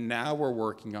 And now we're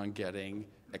working on getting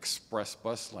express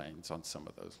bus lanes on some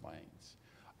of those lanes.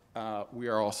 We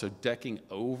are also decking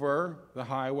over the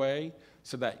highway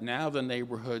so that now the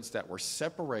neighborhoods that were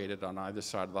separated on either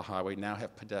side of the highway now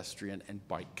have pedestrian and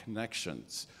bike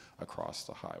connections across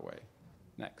the highway.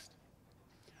 Next.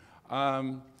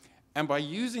 And by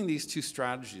using these two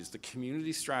strategies, the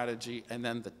community strategy and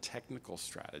then the technical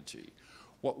strategy,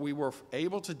 what we were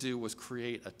able to do was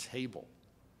create a table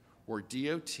where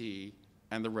DOT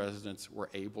and the residents were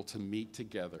able to meet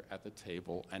together at the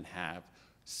table and have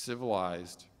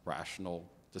civilized, rational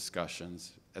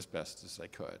discussions as best as they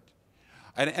could.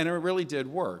 And it really did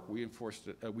work. We enforced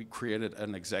it. We created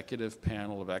an executive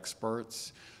panel of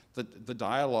experts. The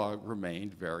dialogue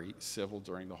remained very civil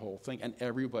during the whole thing, and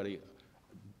everybody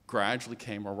gradually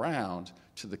came around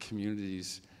to the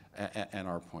communities and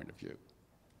our point of view.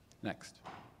 Next.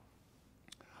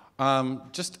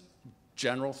 Just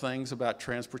general things about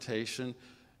transportation.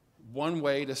 One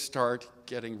way to start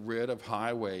getting rid of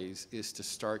highways is to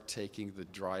start taking the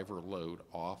driver load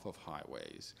off of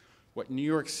highways. What New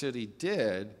York City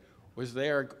did was they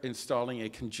are installing a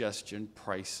congestion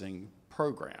pricing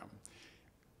program.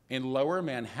 In Lower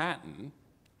Manhattan,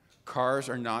 cars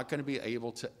are not going to be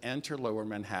able to enter Lower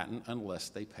Manhattan unless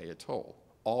they pay a toll,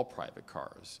 all private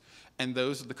cars. And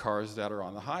those are the cars that are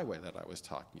on the highway that I was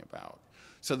talking about.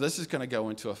 So this is going to go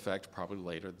into effect probably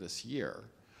later this year.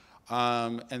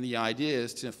 And the idea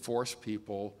is to force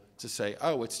people to say,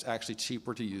 oh, it's actually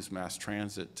cheaper to use mass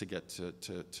transit to get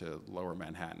to Lower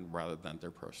Manhattan rather than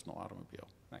their personal automobile.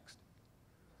 Next.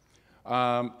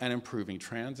 And improving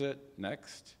transit.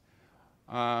 Next.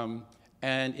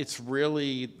 And it's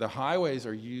really, the highways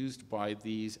are used by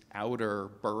these outer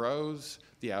boroughs,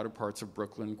 the outer parts of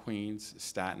Brooklyn, Queens,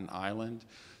 Staten Island.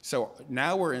 So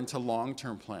now we're into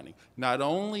long-term planning. Not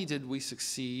only did we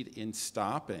succeed in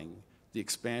stopping the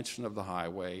expansion of the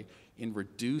highway, in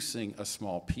reducing a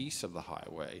small piece of the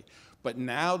highway, but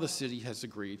now the city has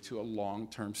agreed to a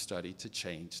long-term study to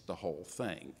change the whole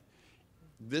thing.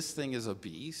 This thing is a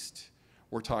beast.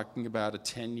 We're talking about a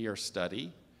 10-year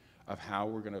study of how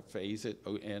we're going to phase it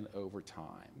in over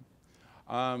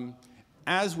time.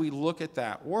 As we look at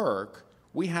that work,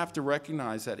 we have to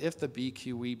recognize that if the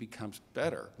BQE becomes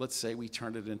better, let's say we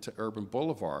turn it into urban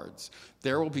boulevards,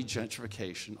 there will be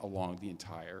gentrification along the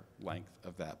entire length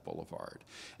of that boulevard.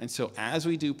 And so as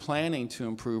we do planning to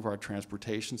improve our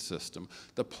transportation system,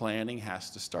 the planning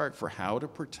has to start for how to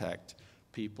protect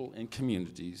people in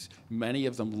communities, many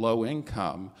of them low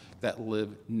income, that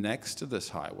live next to this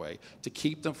highway, to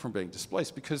keep them from being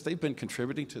displaced, because they've been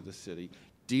contributing to the city,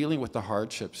 dealing with the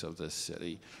hardships of this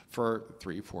city for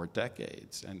 3-4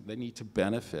 decades, and they need to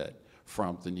benefit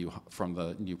from the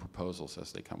new proposals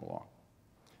as they come along.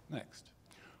 Next.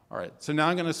 All right, so now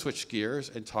I'm going to switch gears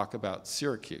and talk about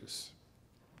Syracuse.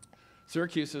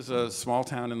 Syracuse is a small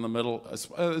town in the middle,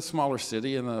 a smaller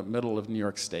city in the middle of New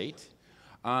York State.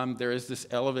 There is this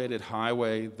elevated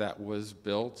highway that was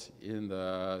built in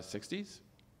the 60s.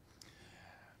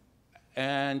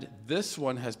 And this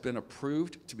one has been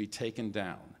approved to be taken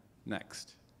down.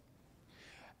 Next.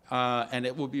 And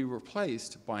it will be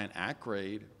replaced by an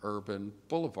at-grade urban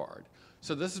boulevard.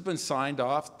 So this has been signed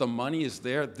off. The money is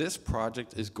there. This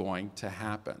project is going to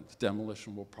happen. The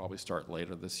demolition will probably start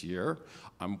later this year.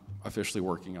 I'm officially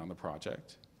working on the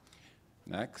project.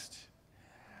 Next.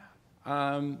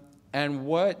 And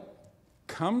what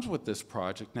comes with this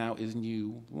project now is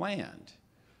new land.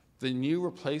 The new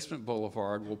replacement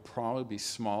boulevard will probably be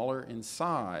smaller in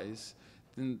size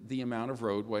than the amount of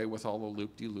roadway with all the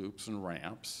loop-de-loops and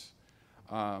ramps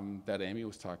that Amy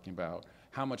was talking about,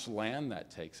 how much land that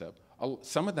takes up.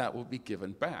 Some of that will be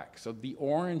given back. So the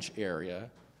orange area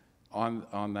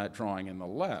on that drawing in the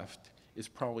left is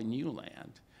probably new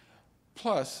land.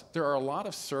 Plus, there are a lot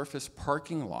of surface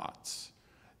parking lots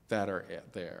that are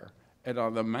there. And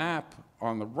on the map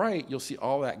on the right, you'll see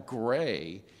all that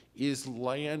gray is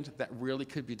land that really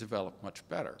could be developed much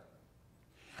better.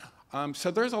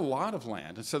 So there's a lot of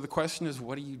land. And so the question is,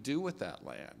 what do you do with that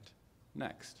land?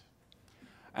 Next.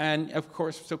 And of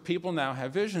course, so people now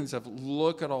have visions of,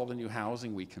 look at all the new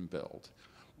housing we can build.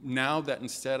 Now that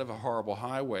instead of a horrible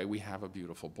highway, we have a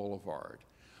beautiful boulevard.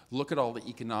 Look at all the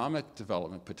economic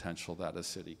development potential that a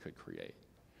city could create.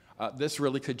 This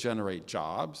really could generate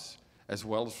jobs, as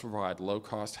well as provide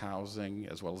low-cost housing,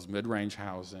 as well as mid-range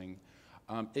housing.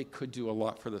 It could do a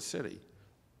lot for the city.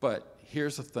 But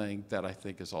here's the thing that I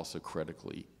think is also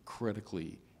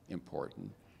critically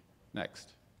important.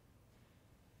 Next.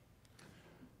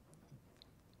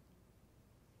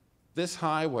 This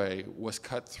highway was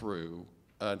cut through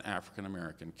an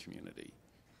African-American community,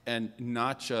 and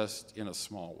not just in a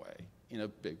small way, in a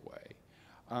big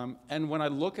way. And when I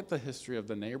look at the history of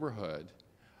the neighborhood,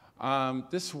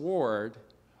 this ward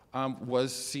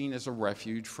was seen as a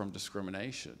refuge from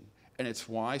discrimination. And it's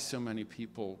why so many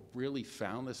people really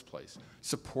found this place,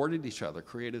 supported each other,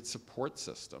 created support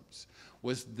systems,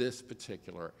 was this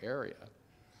particular area.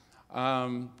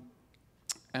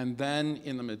 And then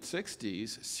in the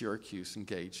mid-60s, Syracuse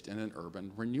engaged in an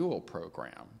urban renewal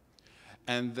program.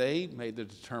 And they made the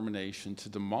determination to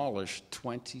demolish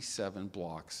 27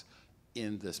 blocks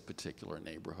in this particular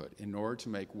neighborhood in order to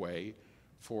make way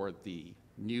for the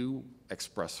new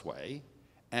expressway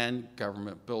and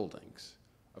government buildings.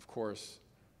 Of course,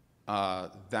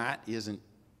 that isn't,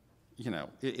 you know,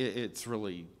 it's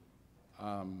really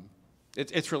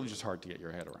just hard to get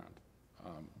your head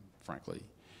around, frankly.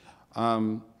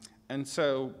 And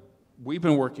so we've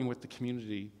been working with the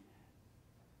community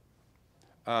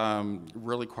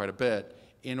really quite a bit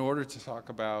in order to talk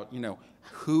about, you know,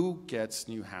 who gets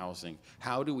new housing?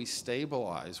 How do we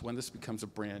stabilize when this becomes a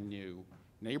brand new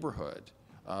neighborhood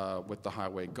with the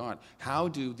highway gone? How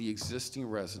do the existing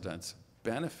residents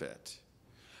benefit?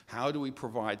 How do we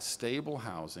provide stable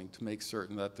housing to make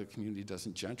certain that the community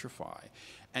doesn't gentrify?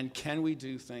 And can we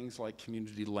do things like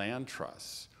community land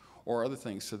trusts or other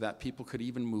things so that people could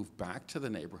even move back to the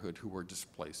neighborhood who were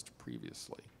displaced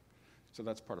previously? So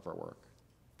that's part of our work.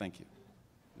 Thank you.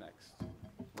 Next,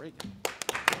 Regan.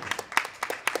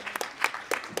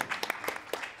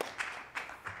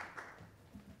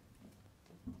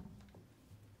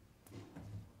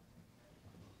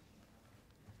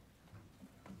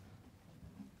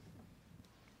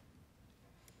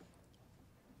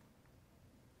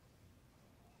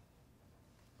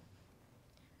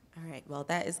 All right, well,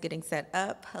 that is getting set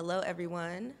up. Hello,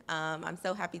 everyone. I'm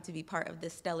so happy to be part of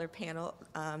this stellar panel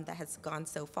that has gone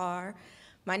so far.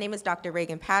 My name is Dr.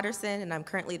 Regan Patterson, and I'm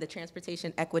currently the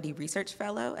Transportation Equity Research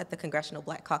Fellow at the Congressional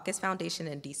Black Caucus Foundation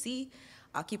in DC,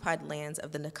 occupied lands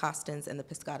of the Nacostans and the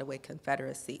Piscataway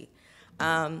Confederacy.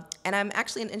 And I'm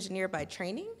actually an engineer by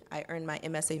training. I earned my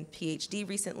MSc and PhD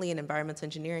recently in environmental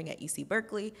engineering at UC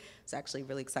Berkeley. So actually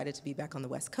really excited to be back on the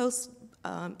West Coast,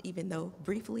 even though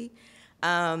briefly.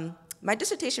 My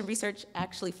dissertation research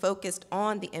actually focused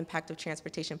on the impact of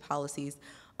transportation policies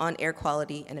on air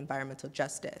quality and environmental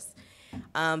justice.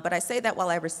 But I say that while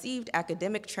I received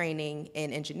academic training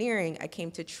in engineering, I came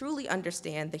to truly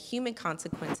understand the human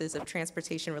consequences of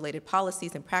transportation-related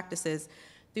policies and practices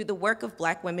through the work of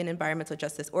Black women environmental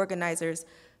justice organizers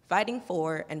fighting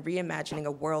for and reimagining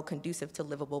a world conducive to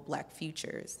livable Black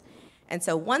futures. And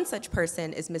so one such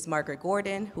person is Ms. Margaret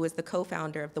Gordon, who is the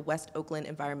co-founder of the West Oakland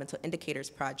Environmental Indicators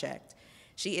Project.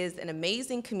 She is an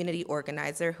amazing community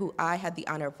organizer who I had the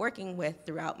honor of working with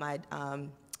throughout my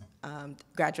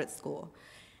graduate school.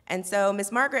 And so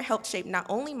Ms. Margaret helped shape not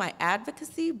only my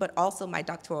advocacy, but also my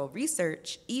doctoral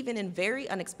research, even in very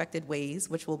unexpected ways,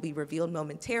 which will be revealed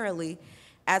momentarily,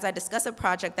 as I discuss a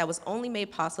project that was only made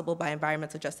possible by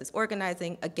environmental justice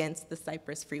organizing against the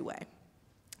Cypress Freeway.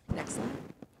 Next slide.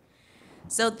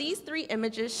 So these three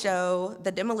images show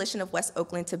the demolition of West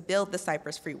Oakland to build the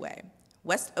Cypress Freeway.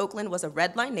 West Oakland was a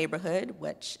red line neighborhood,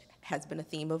 which has been a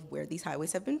theme of where these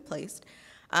highways have been placed,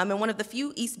 and one of the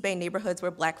few East Bay neighborhoods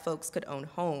where Black folks could own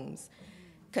homes.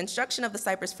 Construction of the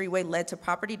Cypress Freeway led to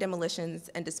property demolitions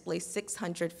and displaced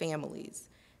 600 families.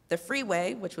 The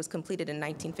freeway, which was completed in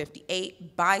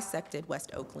 1958, bisected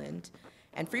West Oakland,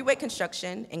 And freeway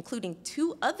construction, including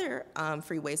 2 other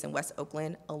freeways in West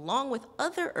Oakland, along with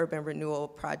other urban renewal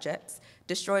projects,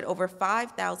 destroyed over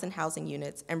 5,000 housing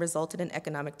units and resulted in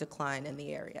economic decline in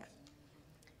the area.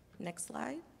 Next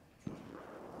slide.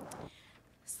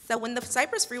 So when the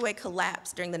Cypress Freeway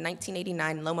collapsed during the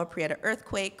 1989 Loma Prieta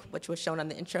earthquake, which was shown on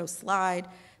the intro slide,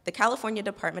 the California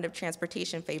Department of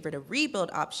Transportation favored a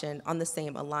rebuild option on the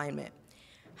same alignment.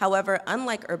 However,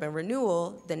 unlike urban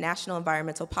renewal, the National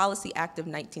Environmental Policy Act of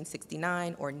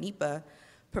 1969, or NEPA,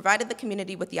 provided the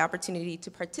community with the opportunity to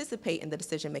participate in the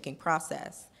decision-making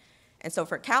process. And so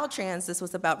for Caltrans, this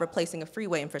was about replacing a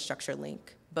freeway infrastructure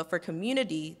link. But for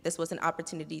community, this was an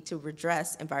opportunity to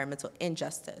redress environmental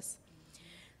injustice.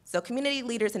 So community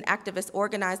leaders and activists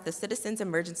organized the Citizens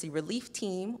Emergency Relief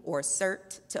Team, or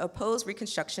CERT, to oppose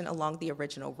reconstruction along the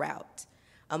original route.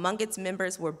 Among its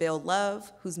members were Bill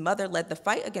Love, whose mother led the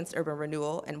fight against urban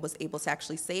renewal and was able to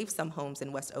actually save some homes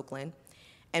in West Oakland,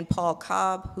 and Paul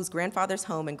Cobb, whose grandfather's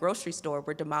home and grocery store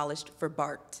were demolished for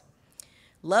BART.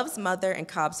 Love's mother and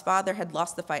Cobb's father had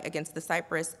lost the fight against the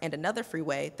Cypress and another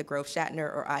freeway, the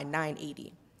Grove-Shatner, or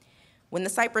I-980. When the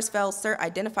Cypress fell, CERT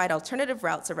identified alternative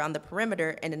routes around the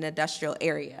perimeter in an industrial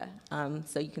area.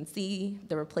 So you can see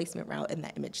the replacement route in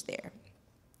that image there.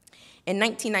 In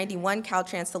 1991,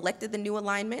 Caltrans selected the new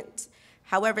alignment.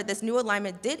 However, this new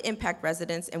alignment did impact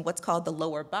residents in what's called the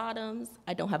lower bottoms.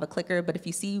 I don't have a clicker, but if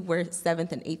you see where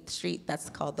 7th and 8th Street, that's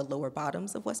called the lower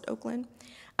bottoms of West Oakland,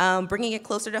 bringing it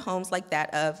closer to homes like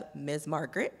that of Ms.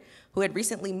 Margaret, who had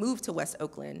recently moved to West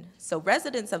Oakland. So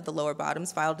residents of the lower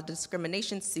bottoms filed a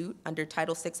discrimination suit under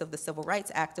Title VI of the Civil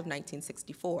Rights Act of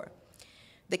 1964.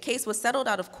 The case was settled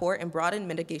out of court and brought in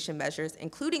mitigation measures,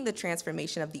 including the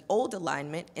transformation of the old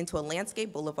alignment into a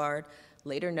landscape boulevard,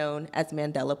 later known as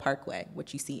Mandela Parkway,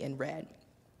 which you see in red.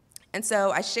 And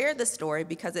so I share this story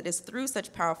because it is through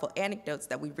such powerful anecdotes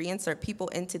that we reinsert people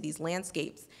into these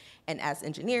landscapes and, as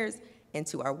engineers,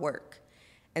 into our work.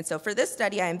 And so for this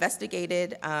study, I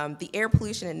investigated the air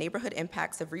pollution and neighborhood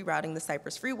impacts of rerouting the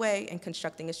Cypress Freeway and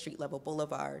constructing a street-level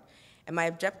boulevard. And my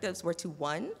objectives were to,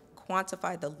 1,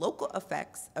 quantify the local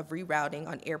effects of rerouting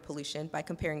on air pollution by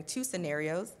comparing 2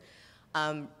 scenarios,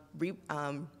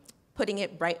 putting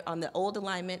it right on the old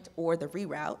alignment or the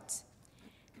reroute,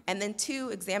 and then 2,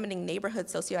 examining neighborhood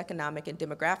socioeconomic and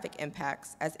demographic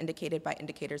impacts as indicated by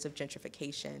indicators of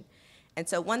gentrification. And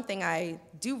so one thing I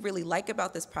do really like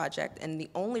about this project, and the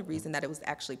only reason that it was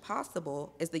actually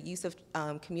possible, is the use of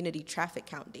community traffic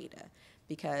count data,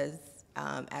 because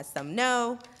as some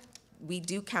know, we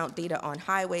do count data on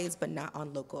highways, but not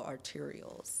on local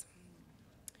arterials.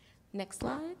 Next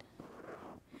slide.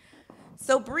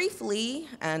 So briefly,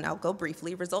 and I'll go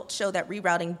briefly, results show that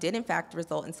rerouting did in fact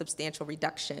result in substantial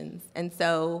reductions. And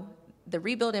so the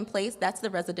rebuild in place, that's the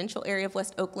residential area of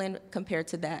West Oakland compared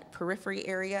to that periphery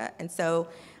area. And so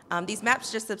these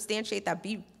maps just substantiate that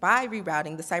by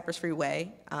rerouting the Cypress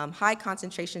Freeway, high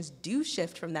concentrations do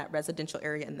shift from that residential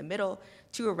area in the middle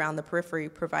to around the periphery,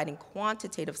 providing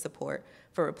quantitative support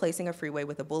for replacing a freeway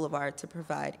with a boulevard to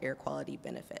provide air quality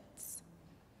benefits.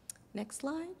 Next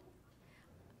slide.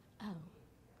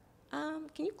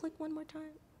 Can you click one more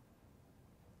time?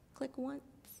 Click once.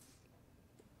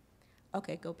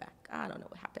 Okay, go back. I don't know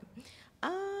what happened.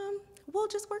 We'll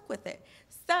just work with it.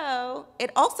 So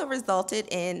it also resulted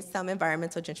in some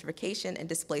environmental gentrification and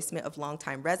displacement of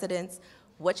longtime residents,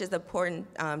 which is important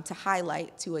to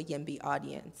highlight to a YIMBY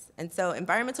audience. And so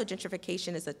environmental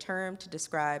gentrification is a term to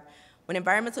describe when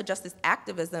environmental justice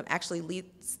activism actually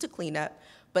leads to cleanup,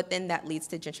 but then that leads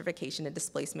to gentrification and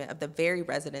displacement of the very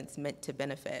residents meant to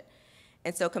benefit.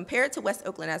 And so compared to West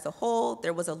Oakland as a whole,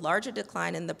 there was a larger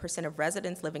decline in the percent of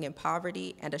residents living in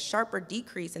poverty and a sharper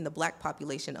decrease in the Black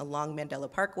population along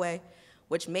Mandela Parkway,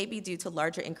 which may be due to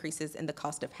larger increases in the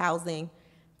cost of housing.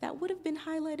 That would have been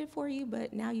highlighted for you,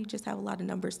 but now you just have a lot of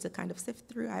numbers to kind of sift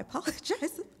through. I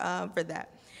apologize for that.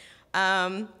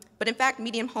 But in fact,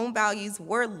 median home values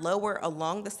were lower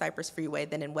along the Cypress Freeway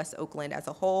than in West Oakland as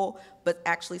a whole, but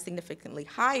actually significantly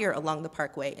higher along the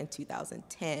Parkway in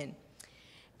 2010.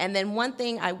 And then one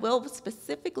thing I will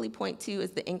specifically point to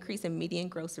is the increase in median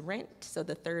gross rent, so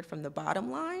the third from the bottom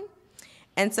line.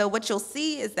 And so what you'll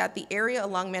see is that the area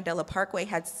along Mandela Parkway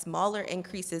had smaller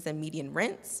increases in median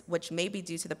rents, which may be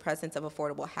due to the presence of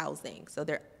affordable housing. So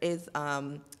there is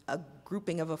a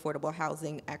grouping of affordable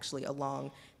housing actually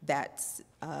along that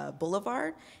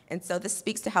boulevard. And so this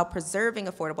speaks to how preserving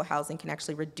affordable housing can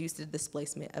actually reduce the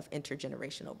displacement of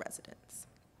intergenerational residents.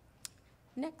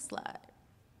 Next slide.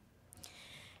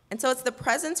 And so it's the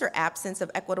presence or absence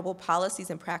of equitable policies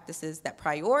and practices that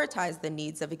prioritize the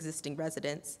needs of existing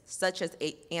residents, such as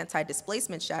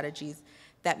anti-displacement strategies,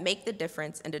 that make the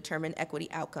difference and determine equity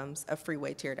outcomes of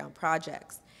freeway teardown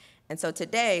projects. And so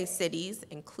today, cities,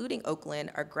 including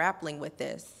Oakland, are grappling with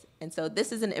this. And so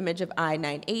this is an image of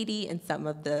I-980 and some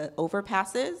of the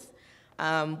overpasses,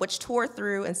 which tore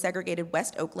through and segregated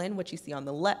West Oakland, which you see on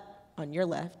your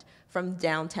left, from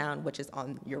downtown, which is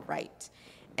on your right.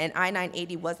 And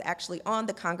I-980 was actually on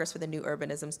the Congress for the New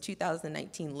Urbanism's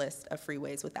 2019 list of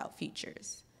freeways without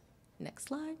features. Next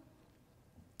slide.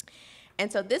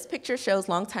 And so this picture shows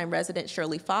longtime resident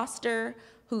Shirley Foster,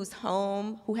 who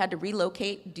had to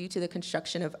relocate due to the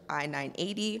construction of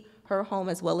I-980. Her home,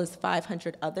 as well as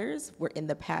 500 others, were in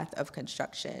the path of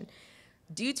construction.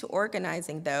 Due to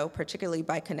organizing, though, particularly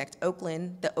by Connect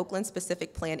Oakland, the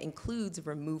Oakland-specific plan includes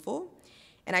removal.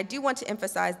 And I do want to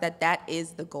emphasize that that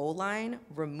is the goal line,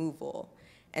 removal.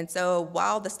 And so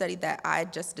while the study that I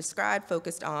just described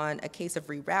focused on a case of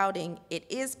rerouting, it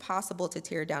is possible to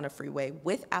tear down a freeway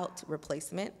without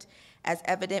replacement, as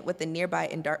evident with the nearby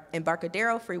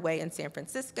Embarcadero Freeway in San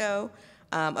Francisco,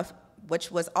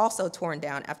 which was also torn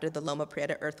down after the Loma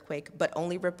Prieta earthquake, but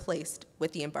only replaced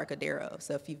with the Embarcadero.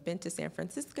 So if you've been to San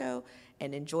Francisco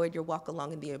and enjoyed your walk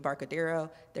along in the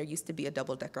Embarcadero, there used to be a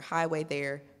double-decker highway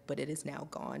there, but it is now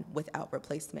gone without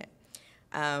replacement.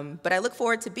 But I look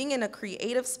forward to being in a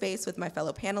creative space with my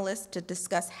fellow panelists to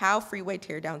discuss how freeway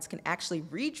teardowns can actually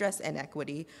redress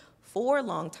inequity for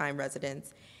longtime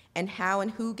residents, and how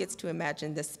and who gets to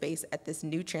imagine this space at this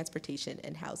new transportation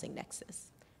and housing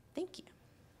nexus. Thank you.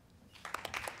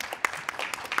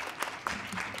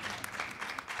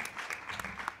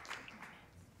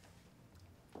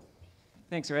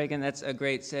 Thanks, Regan. That's a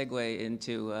great segue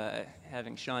into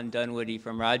having Shawn Dunwoody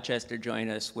from Rochester join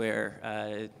us, where,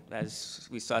 as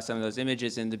we saw some of those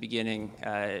images in the beginning,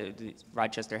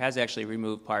 Rochester has actually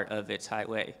removed part of its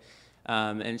highway.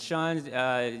 And Shawn is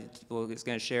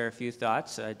going to share a few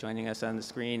thoughts, joining us on the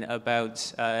screen,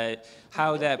 about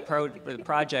how that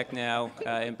project now,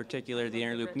 in particular the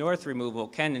Interloop North removal,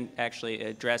 can actually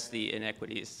address the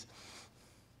inequities.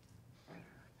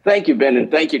 Thank you, Ben,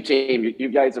 and thank you, team. You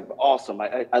guys are awesome.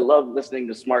 I love listening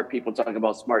to smart people talking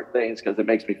about smart things because it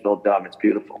makes me feel dumb. It's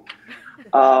beautiful.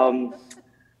 There's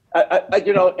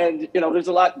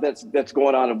a lot that's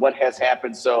going on and what has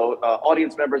happened. So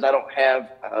audience members, I don't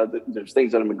have, there's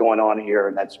things that have been going on here,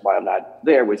 and that's why I'm not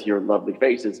there with your lovely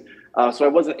faces. So I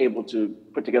wasn't able to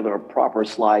put together a proper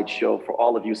slideshow for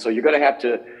all of you. So you're going to have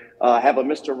to have a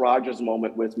Mr. Rogers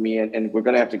moment with me, and we're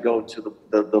going to have to go to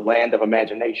the land of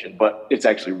imagination, but it's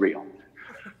actually real.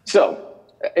 So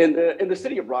in the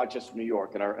city of Rochester, New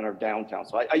York, in our downtown,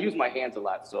 so I use my hands a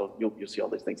lot, so you'll see all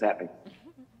these things happening.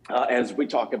 As we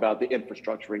talk about the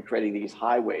infrastructure and creating these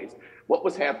highways, what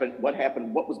was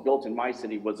built in my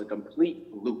city was a complete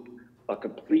loop, a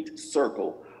complete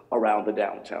circle around the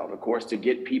downtown, of course, to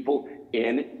get people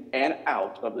in and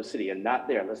out of the city and not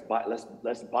there.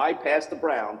 Let's bypass the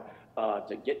brown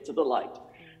to get to the light.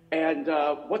 And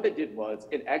what they did was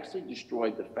it actually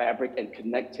destroyed the fabric and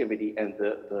connectivity and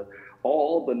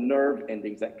all the nerve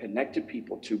endings that connected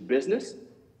people to business,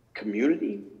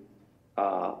 community,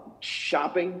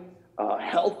 shopping,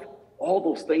 health. All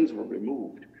those things were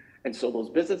removed. And so those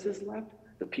businesses left,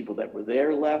 the people that were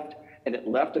there left, and it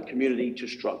left a community to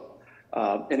struggle.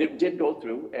 And it did go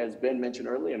through, as Ben mentioned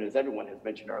earlier, and as everyone has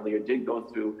mentioned earlier, it did go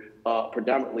through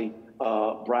predominantly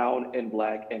brown and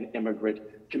black and immigrant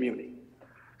community.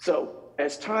 So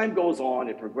as time goes on,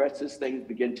 it progresses, things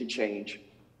begin to change.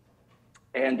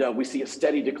 And we see a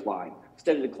steady decline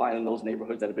in those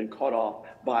neighborhoods that have been cut off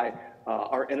by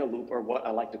our inner loop, or what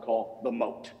I like to call the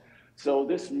moat. So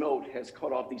this moat has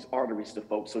cut off these arteries to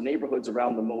folks. So neighborhoods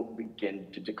around the moat begin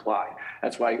to decline.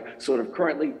 That's why sort of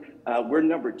currently we're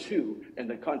number 2 in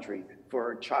the country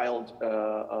for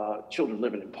children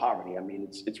living in poverty. I mean,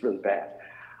 it's really bad.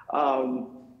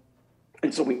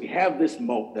 And so we have this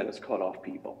moat that has cut off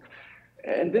people.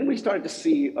 And then we started to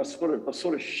see a sort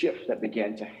of shift that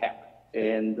began to happen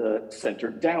in the center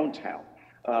downtown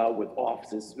with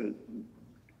offices,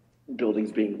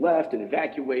 buildings being left and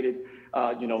evacuated.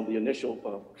 The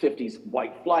initial 50s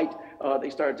white flight, they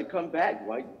started to come back.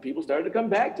 White people started to come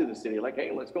back to the city, like,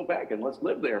 hey, let's go back and let's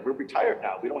live there. We're retired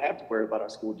now. We don't have to worry about our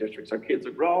school districts. Our kids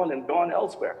are grown and gone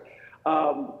elsewhere.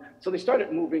 So they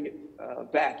started moving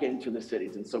back into the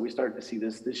cities. And so we started to see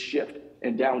this shift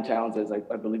in downtowns, as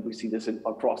I believe we see this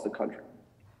across the country.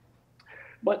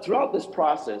 But throughout this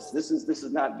process, this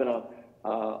has not been a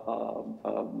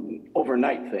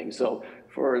overnight thing. So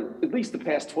for at least the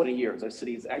past 20 years, our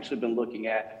city has actually been looking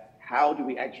at how do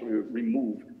we actually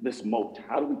remove this moat?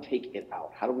 How do we take it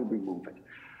out? How do we remove it?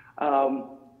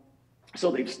 So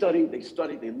they studied,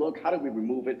 they look, how do we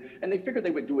remove it? And they figured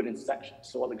they would do it in sections.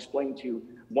 So I'll explain to you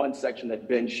one section that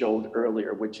Ben showed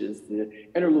earlier, which is the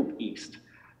Inner Loop East.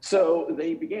 So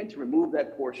they began to remove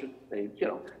that portion. They,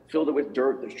 filled it with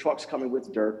dirt. There's trucks coming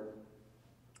with dirt.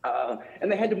 And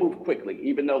they had to move quickly,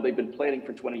 even though they've been planning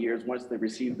for 20 years. Once they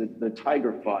received the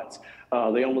Tiger funds,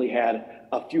 they only had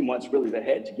a few months really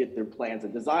ahead to get their plans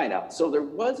and design out. So there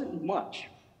wasn't much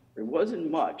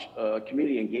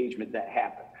community engagement that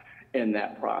happened in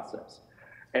that process.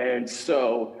 And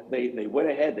so they went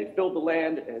ahead, they filled the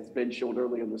land, as Ben showed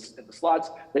earlier in the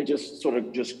slides. They just sort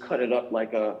of just cut it up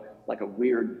like a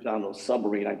weird, I don't know,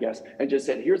 submarine, I guess, and just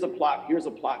said, here's a plot, here's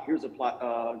a plot, here's a plot.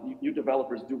 You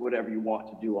developers do whatever you want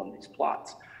to do on these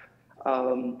plots.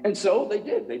 And so they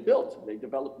did, they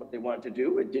developed what they wanted to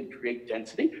do. It did create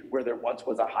density where there once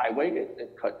was a highway.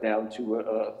 It cut down to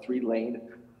a 3-lane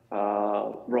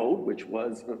road, which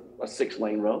was a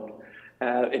 6-lane road.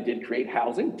 It did create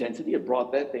housing density. It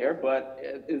brought that there, but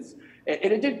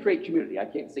it did create community. I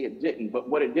can't say it didn't, but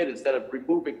what it did, instead of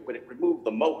removing, when it removed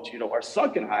the moat, our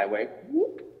sunken highway,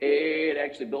 it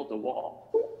actually built a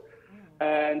wall.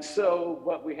 And so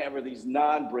what we have are these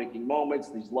non-breaking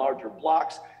moments, these larger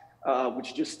blocks,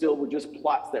 which were just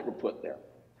plots that were put there.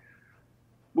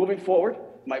 Moving forward,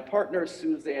 my partner,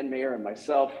 Suzanne Mayer, and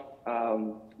myself,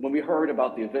 when we heard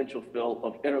about the eventual fill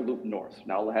of Inner Loop North.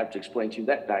 Now I'll have to explain to you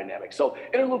that dynamic. So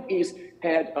Inner Loop East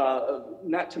had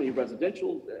not too many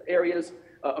residential areas.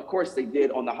 Of course they did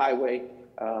on the highway.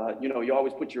 You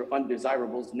always put your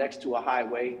undesirables next to a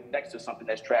highway, next to something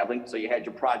that's traveling. So you had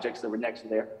your projects that were next to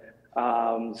there.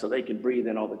 So they can breathe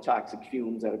in all the toxic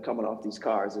fumes that are coming off these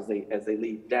cars as they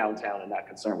leave downtown, and not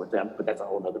concerned with them, but that's a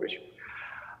whole other issue.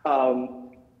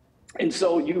 And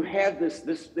so you had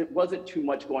this, it wasn't too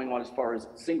much going on as far as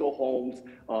single homes,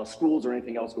 schools, or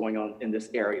anything else going on in this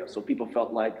area. So people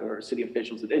felt like, or city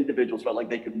officials and individuals felt like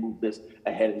they could move this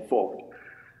ahead and forward.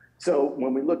 So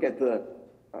when we look at the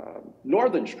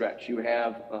northern stretch, you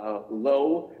have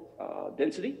low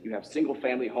density. You have single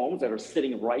family homes that are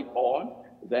sitting right on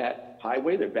that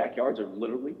highway. Their backyards are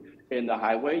literally in the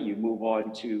highway. You move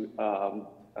on to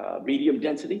medium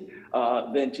density,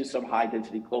 then to some high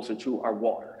density closer to our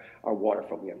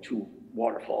waterfall. We have 2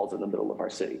 waterfalls in the middle of our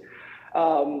city.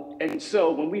 And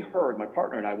so when we heard, my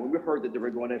partner and I, when we heard that they were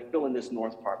going to fill in this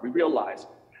north part, we realized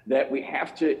that we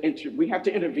have to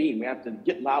intervene. We have to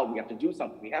get loud. We have to do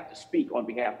something. We have to speak on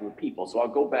behalf of the people. So I'll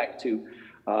go back to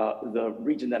the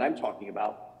region that I'm talking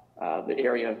about, the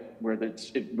area where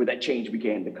that change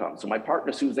began to come. So my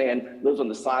partner, Suzanne, lives on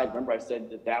the side. Remember I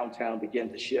said the downtown began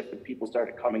to shift and people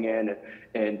started coming in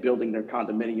and building their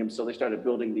condominiums. So they started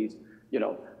building these,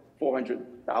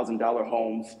 $400,000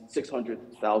 homes,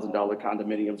 $600,000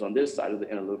 condominiums on this side of the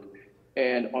Inner Loop.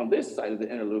 And on this side of the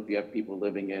Inner Loop, you have people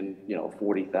living in,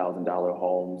 $40,000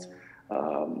 homes,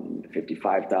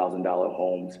 $55,000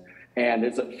 homes. And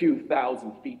there's a few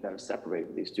thousand feet that are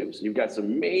separated these two. So you've got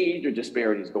some major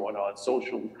disparities going on,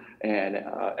 social and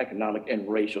economic and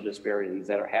racial disparities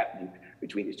that are happening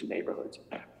between these two neighborhoods.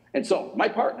 And so my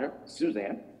partner,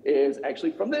 Suzanne, is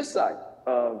actually from this side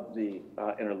of the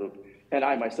Inner Loop. And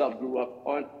I myself grew up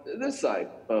on this side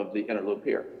of the Inner Loop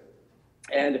here.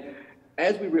 And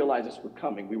as we realized this was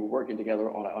coming, we were working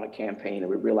together on a campaign, and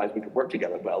we realized we could work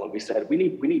together well. And we said, we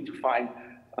need to find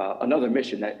another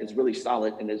mission that is really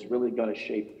solid and is really going to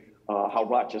shape how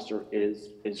Rochester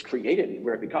is created and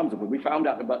where it becomes. And when we found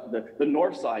out about the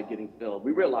north side getting filled,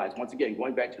 we realized, once again,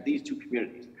 going back to these 2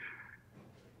 communities,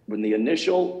 when the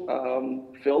initial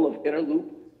fill of Inner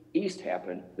Loop East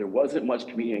happened, there wasn't much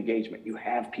community engagement. You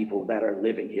have people that are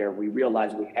living here. We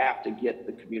realized we have to get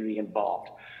the community involved.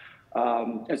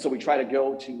 And so we try to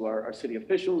go to our city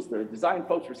officials. The design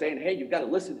folks were saying, hey, you've got to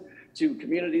listen to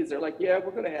communities. They're like, yeah,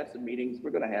 we're going to have some meetings.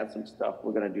 We're going to have some stuff.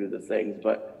 We're going to do the things,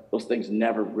 but those things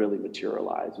never really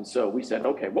materialize. And so we said,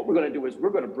 okay, what we're going to do is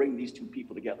we're going to bring these 2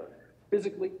 people together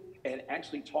physically and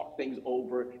actually talk things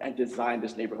over and design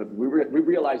this neighborhood. We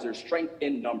realized there's strength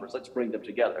in numbers. Let's bring them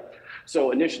together.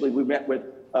 So initially we met with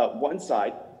one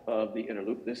side of the Inner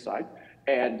Loop, this side,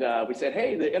 and we said,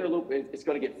 hey, the Inner Loop is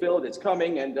going to get filled. It's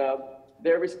coming. And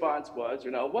their response was,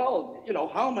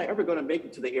 how am I ever going to make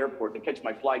it to the airport to catch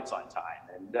my flights on time?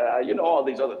 And, all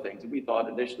these other things. And we thought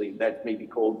initially that may be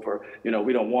code for,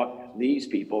 we don't want these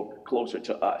people closer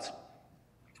to us.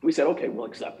 We said, okay, we'll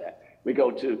accept that. We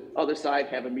go to other side,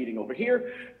 have a meeting over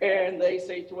here, and they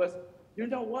say to us, you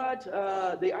know what?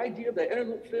 The idea of the Inner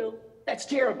Loop fill, that's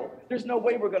terrible. There's no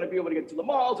way we're going to be able to get to the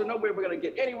malls, or no way we're going to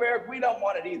get anywhere. We don't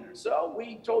want it either. So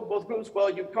we told both groups, well,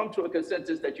 you've come to a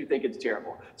consensus that you think it's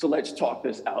terrible. So let's talk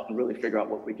this out and really figure out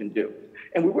what we can do.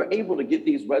 And we were able to get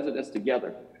these residents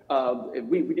together.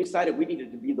 We decided we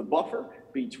needed to be the buffer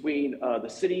between the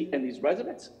city and these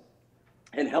residents,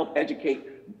 and help educate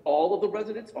all of the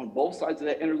residents on both sides of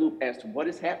that inner loop as to what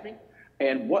is happening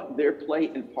and what their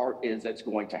play and part is that's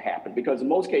going to happen. Because in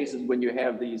most cases, when you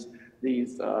have these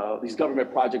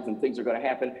government projects and things are going to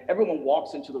happen, everyone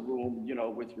walks into the room, you know,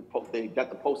 with your they got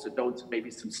the Post-it notes,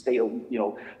 maybe some stale, you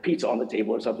know, pizza on the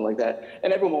table or something like that,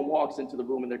 and everyone walks into the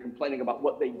room and they're complaining about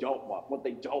what they don't want,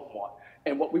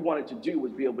 And what we wanted to do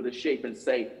was be able to shape and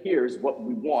say, here's what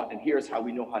we want, and here's how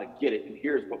we know how to get it, and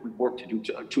here's what we work to do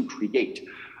to create.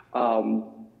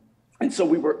 And so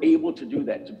we were able to do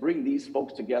that, to bring these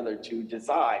folks together to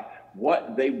design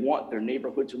what they want their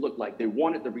neighborhood to look like. They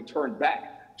wanted to return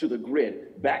back to the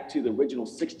grid, back to the original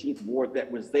 16th ward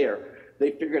that was there. They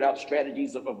figured out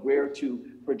strategies of where to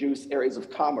produce areas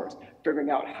of commerce, figuring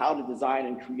out how to design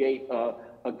and create a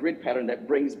grid pattern that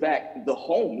brings back the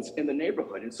homes in the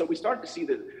neighborhood. And so we started to see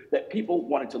that people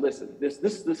wanted to listen. This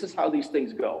is how these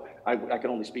things go. I can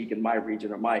only speak in my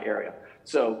region or my area.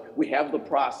 So we have the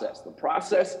process. The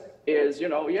process is, you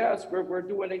know, yes, we're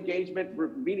doing engagement, we're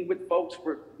meeting with folks,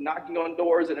 we're knocking on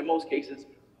doors, and in most cases,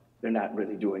 they're not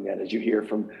really doing that. As you hear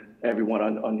from everyone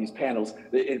on these panels,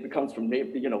 it comes from,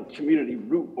 you know, community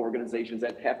root organizations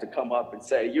that have to come up and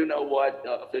say, you know what,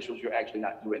 officials, you're actually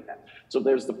not doing that. So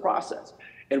there's the process.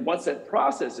 And once that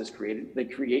process is created, they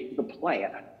create the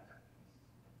plan.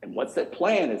 And once that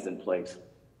plan is in place,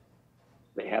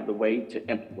 they have the way to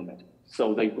implement.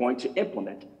 So they're going to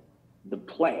implement the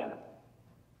plan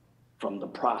from the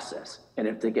process. And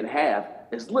if they can have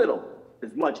as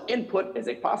much input as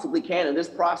they possibly can in this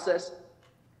process,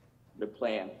 the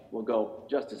plan will go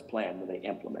just as planned when they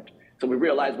implement. So we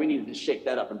realized we needed to shake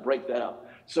that up and break that up.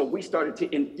 So we started to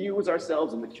infuse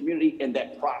ourselves in the community in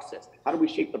that process. How do we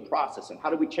shape the process, and how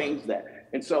do we change that?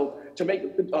 And so to make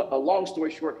a long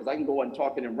story short, because I can go on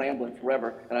talking and rambling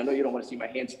forever, and I know you don't want to see my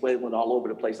hands flailing all over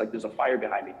the place like there's a fire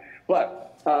behind me.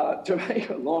 But to make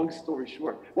a long story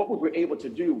short, what we were able to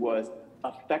do was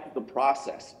affect the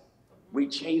process. We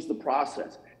changed the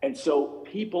process. And so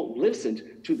people listened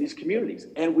to these communities,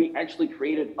 and we actually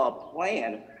created a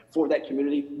plan for that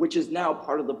community, which is now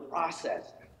part of the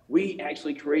process. We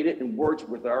actually created and worked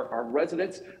with our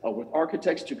residents, with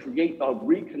architects, to create a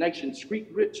reconnection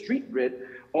street grid.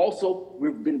 Also,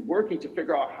 we've been working to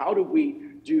figure out how do we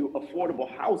do affordable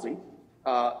housing,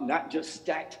 not just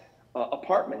stacked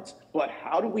apartments, but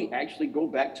how do we actually go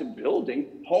back to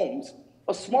building homes,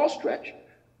 a small stretch,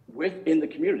 within the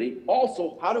community.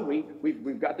 Also, how do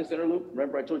we've got this inner loop.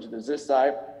 Remember I told you there's this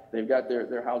side, they've got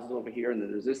their houses over here, and then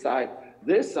there's this side.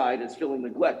 This side is feeling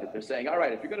neglected. They're saying, all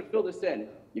right, if you're gonna fill this in,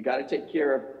 you gotta take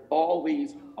care of all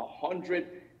these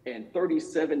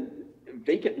 137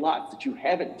 vacant lots that you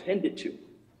haven't tended to.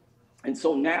 And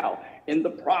so now, in the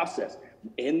process,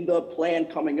 in the plan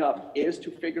coming up, is to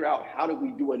figure out how do we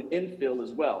do an infill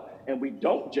as well. And we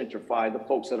don't gentrify the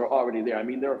folks that are already there. I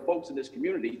mean, there are folks in this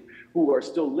community who are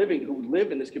still living, who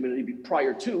lived in this community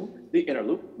prior to the inner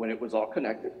loop, when it was all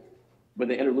connected, when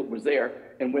the inner loop was there,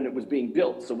 and when it was being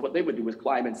built. So what they would do was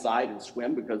climb inside and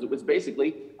swim, because it was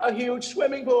basically a huge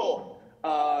swimming pool.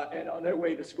 And on their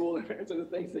way to school and various other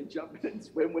things, they jump in and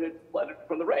swim when it flooded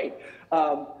from the rain.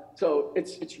 So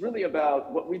it's really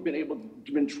about what we've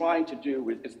been trying to do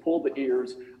is pull the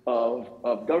ears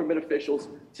of government officials,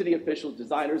 city officials,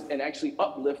 designers, and actually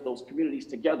uplift those communities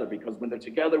together, because when they're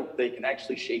together, they can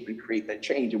actually shape and create that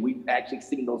change. And we've actually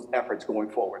seen those efforts going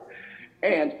forward.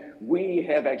 And we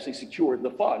have actually secured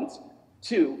the funds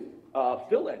to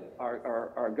fill in.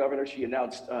 Our governor, she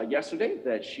announced yesterday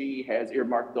that she has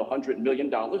earmarked the $100 million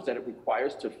that it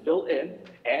requires to fill in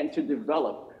and to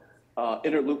develop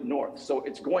Inner Loop North. So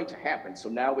it's going to happen. So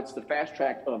now it's the fast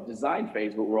track of design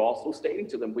phase, but we're also stating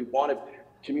to them,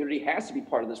 community has to be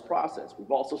part of this process.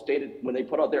 We've also stated when they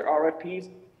put out their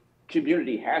RFPs,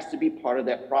 community has to be part of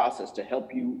that process to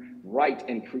help you write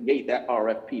and create that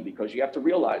RFP, because you have to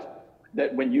realize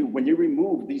that when you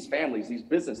remove these families, these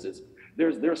businesses,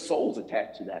 there are souls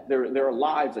attached to that. There are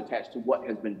lives attached to what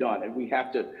has been done, and we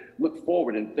have to look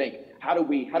forward and think, how do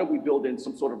we build in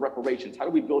some sort of reparations? How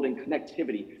do we build in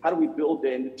connectivity? How do we build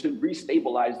in to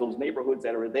restabilize those neighborhoods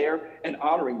that are there, and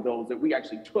honoring those that we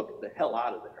actually took the hell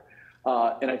out of there?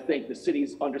 And I think the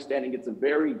city's understanding it's a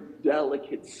very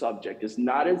delicate subject. It's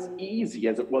not as easy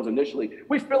as it was initially.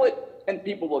 We fill it, and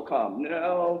people will come.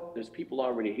 No, there's people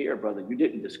already here, brother. You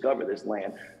didn't discover this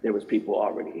land. There was people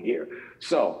already here.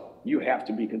 So you have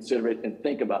to be considerate and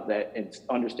think about that and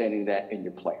understanding that in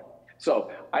your plan.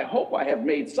 So I hope I have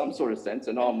made some sort of sense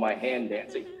in all my hand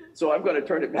dancing. So I'm going to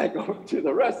turn it back over to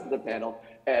the rest of the panel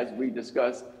as we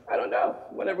discuss, I don't know,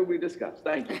 whatever we discuss.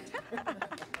 Thank you.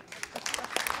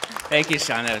 Thank you,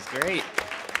 Shawn. That was great.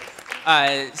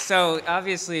 So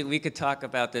obviously we could talk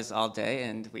about this all day,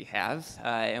 and we have.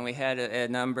 And we had a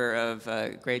number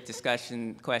of great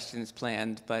discussion questions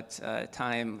planned, but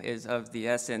time is of the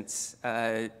essence.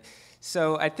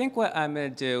 So I think what I'm going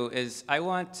to do is I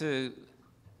want to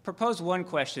propose one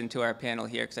question to our panel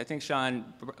here, because I think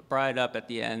Shawn brought it up at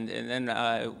the end, and then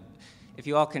if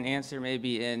you all can answer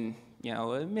maybe in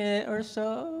a minute or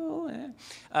so,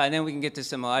 and then we can get to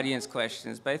some audience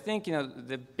questions. But I think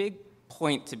the big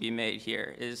point to be made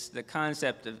here is the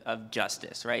concept of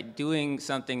justice, right? Doing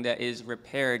something that is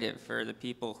reparative for the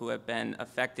people who have been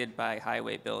affected by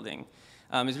highway building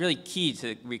is really key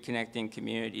to reconnecting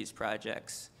communities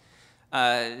projects.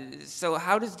 So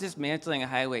how does dismantling a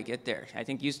highway get there? I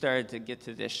think you started to get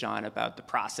to this, Shawn, about the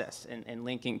process and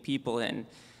linking people in.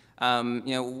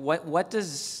 What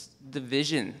does the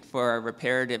vision for a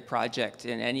reparative project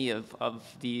in any of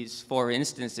these 4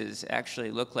 instances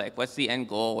actually look like? What's the end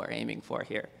goal we're aiming for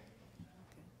here?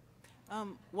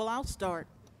 Well, I'll start.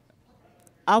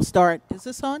 Is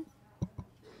this on?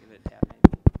 Give it a tap,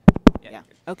 maybe. Yeah.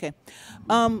 Okay.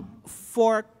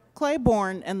 For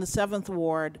Claiborne and the 7th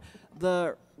Ward,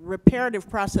 the reparative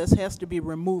process has to be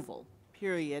removal,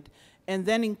 period, and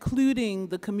then including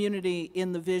the community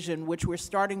in the vision, which we're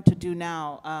starting to do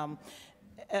now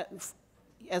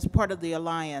as part of the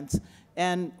alliance.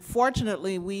 And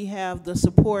fortunately, we have the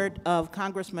support of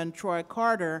Congressman Troy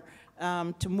Carter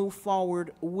to move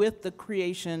forward with the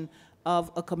creation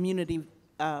of a community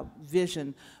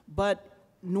vision. But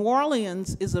New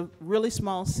Orleans is a really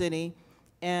small city,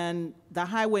 and the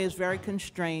highway is very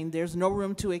constrained. There's no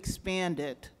room to expand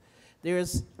it.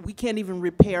 We can't even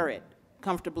repair it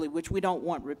comfortably, which we don't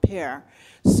want repair.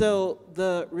 So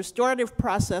the restorative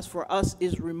process for us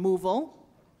is removal,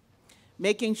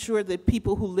 making sure that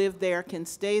people who live there can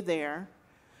stay there,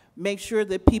 make sure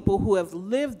that people who have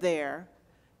lived there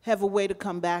have a way to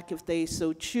come back if they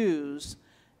so choose.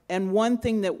 And one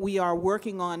thing that we are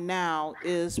working on now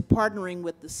is partnering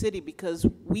with the city, because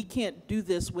we can't do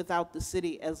this without the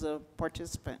city as a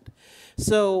participant.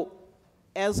 So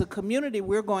as a community,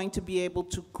 we're going to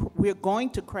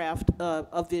craft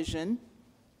a vision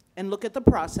and look at the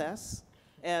process,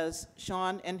 as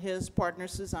Shawn and his partner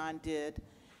Suzanne did,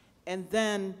 and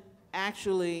then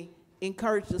actually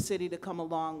encourage the city to come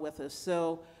along with us.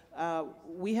 So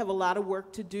we have a lot of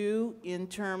work to do in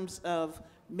terms of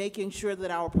making sure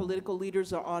that our political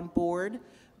leaders are on board.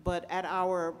 But at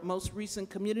our most recent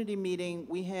community meeting,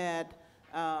 we had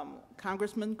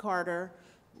Congressman Carter,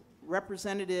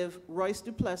 Representative Royce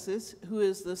Duplessis, who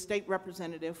is the state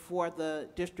representative for the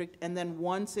district, and then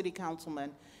 1 city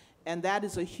councilman. And that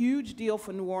is a huge deal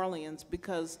for New Orleans,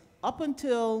 because up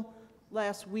until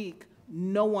last week,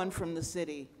 no one from the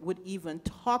city would even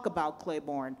talk about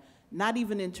Claiborne, not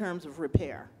even in terms of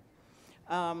repair.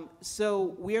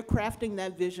 So we're crafting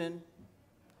that vision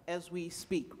as we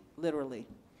speak, literally.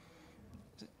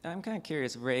 I'm kind of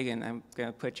curious, Regan, I'm going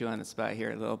to put you on the spot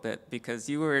here a little bit, because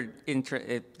you were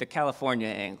the California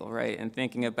angle, right? And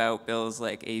thinking about bills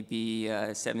like AB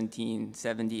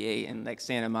 1778 and like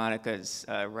Santa Monica's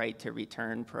right to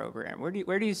return program.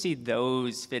 Where do you see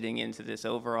those fitting into this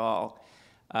overall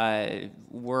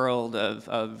world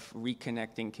of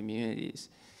reconnecting communities?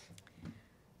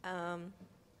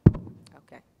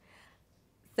 Okay.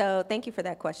 So thank you for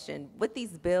that question. With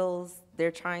these bills,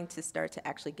 they're trying to start to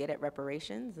actually get at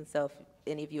reparations. And so if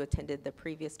any of you attended the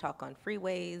previous talk on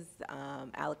freeways,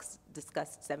 Alex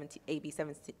discussed AB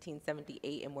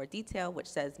 1778 in more detail, which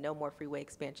says no more freeway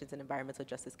expansions in environmental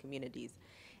justice communities.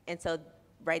 And so,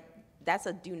 right, that's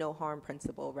a do no harm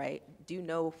principle, right? Do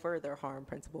no further harm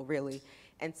principle, really.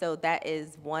 And so that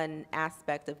is one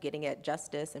aspect of getting at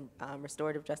justice and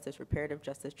restorative justice, reparative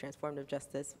justice, transformative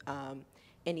justice,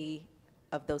 any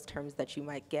of those terms that you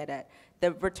might get at.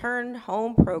 The Return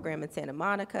Home program in Santa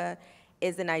Monica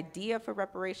is an idea for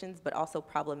reparations, but also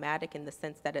problematic in the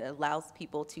sense that it allows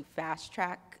people to fast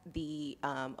track the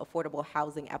affordable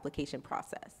housing application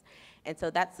process. And so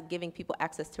that's giving people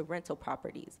access to rental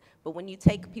properties. But when you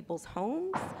take people's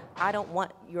homes, I don't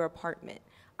want your apartment.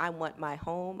 I want my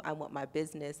home, I want my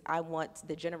business, I want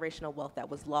the generational wealth that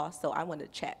was lost, so I want a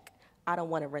check. I don't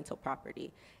want a rental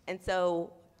property. And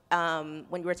so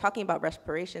when we're talking about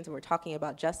reparations and we're talking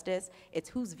about justice, it's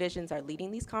whose visions are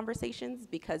leading these conversations,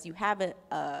 because you have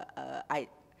a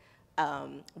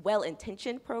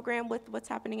well-intentioned program with what's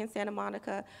happening in Santa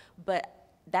Monica, but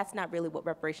that's not really what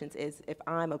reparations is if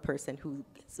I'm a person whose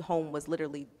home was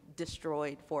literally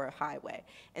destroyed for a highway.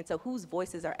 And so whose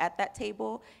voices are at that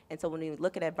table? And so when we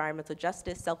look at environmental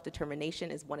justice, self-determination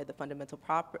is one of the fundamental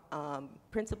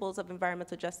principles of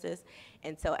environmental justice.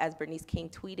 And so as Bernice King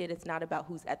tweeted, it's not about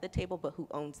who's at the table, but who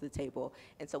owns the table.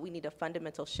 And so we need a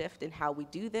fundamental shift in how we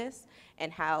do this,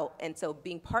 and so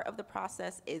being part of the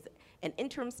process is an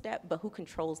interim step, but who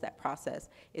controls that process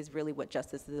is really what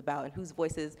justice is about, and whose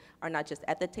voices are not just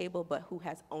at the table, but who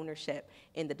has ownership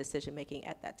in the decision-making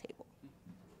at that table.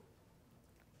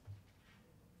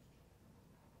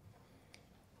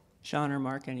 Shawn or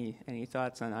Marc, any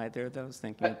thoughts on either of those?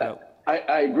 Thinking about.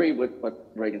 I agree with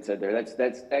what Regan said there.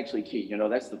 That's actually key. You know,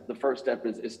 that's the first step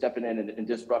is stepping in and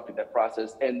disrupting that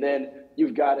process, and then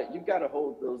you've got to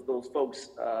hold those folks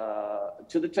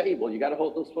to the table. You got to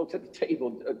hold those folks at the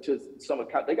table to some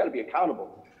account. They got to be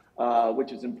accountable,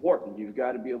 which is important. You've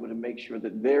got to be able to make sure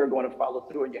that they're going to follow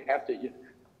through, and you have to.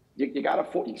 You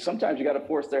got to sometimes you got to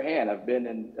force their hand. I've been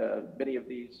in many of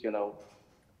these,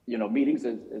 meetings,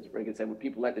 as Regan said, with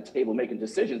people at the table making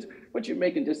decisions, but you're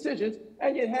making decisions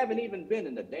and you haven't even been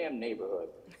in the damn neighborhood.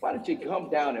 Why don't you come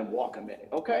down and walk a minute,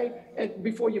 okay? And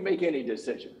before you make any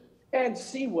decision, and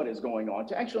see what is going on,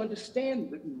 to actually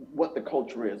understand what the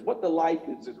culture is, what the life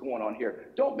is going on here.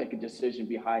 Don't make a decision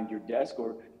behind your desk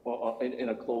or in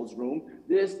a closed room.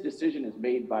 This decision is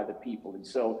made by the people. And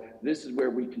so this is where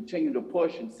we continue to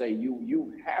push and say,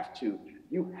 you have to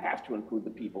include the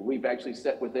people. We've actually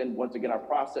set within, once again, our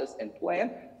process and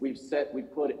plan, we've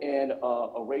put in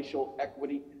a racial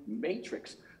equity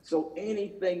matrix. So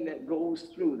anything that goes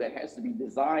through that has to be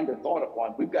designed or thought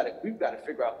upon, we've got to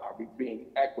figure out, are we being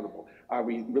equitable? Are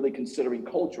we really considering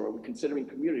culture? Are we considering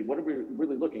community? What are we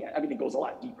really looking at? I mean, it goes a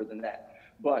lot deeper than that,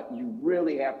 but you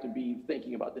really have to be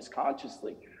thinking about this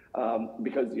consciously,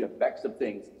 because the effects of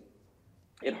things,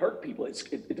 it hurt people.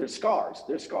 There's scars.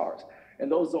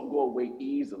 And those don't go away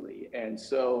easily. And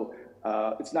so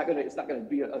it's not gonna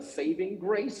be a saving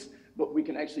grace, but we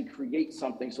can actually create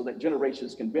something so that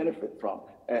generations can benefit from.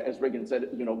 As Regan said,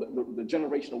 the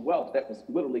generational wealth that was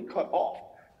literally cut off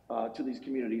to these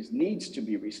communities needs to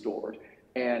be restored.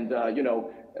 And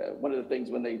one of the things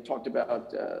when they talked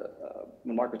about,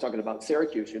 when Marc was talking about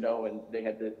Syracuse, and they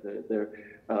had their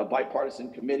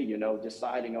bipartisan committee,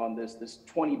 deciding on this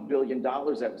 $20 billion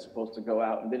that was supposed to go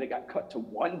out, and then it got cut to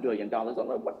 $1 billion. I'm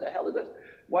like, what the hell is this?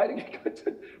 Why did it get cut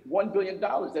to $1 billion?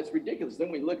 That's ridiculous.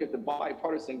 Then we look at the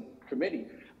bipartisan committee.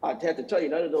 I have to tell you,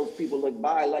 none of those people look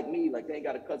by like me, like they ain't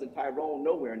got a cousin Tyrone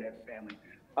nowhere in their family.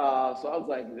 So I was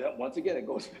like, once again, it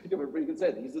goes back to what Regan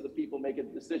said. These are the people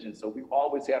making the decisions. So we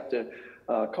always have to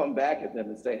come back at them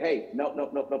and say, hey,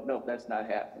 no, that's not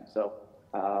happening. So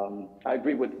I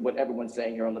agree with what everyone's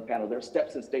saying here on the panel. There are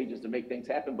steps and stages to make things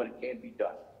happen, but it can be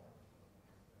done.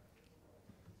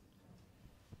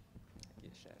 You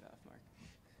shut it off,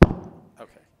 Marc.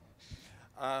 Okay.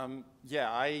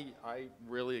 I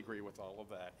really agree with all of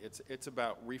that. It's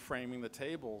about reframing the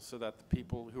table so that the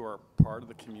people who are part of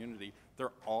the community,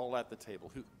 they're all at the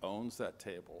table. Who owns that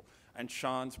table? And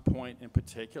Shawn's point in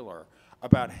particular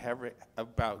about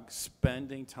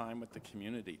spending time with the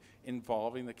community,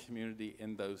 involving the community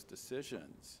in those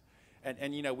decisions. And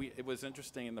it was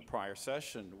interesting in the prior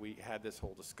session, we had this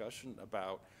whole discussion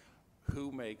about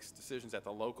who makes decisions at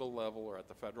the local level or at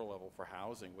the federal level for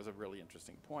housing was a really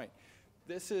interesting point.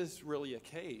 This is really a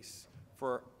case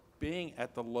for being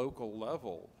at the local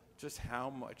level, just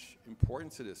how much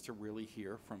importance it is to really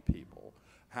hear from people,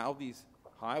 how these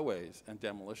highways and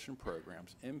demolition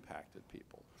programs impacted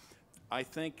people. I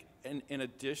think in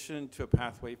addition to a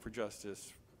pathway for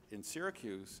justice in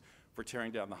Syracuse for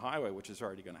tearing down the highway, which is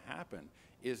already going to happen,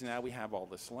 is now we have all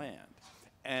this land.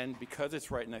 And because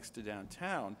it's right next to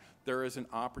downtown, there is an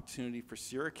opportunity for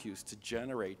Syracuse to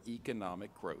generate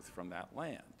economic growth from that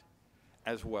land,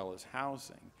 as well as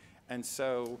housing. And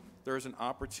so there's an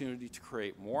opportunity to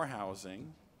create more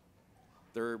housing.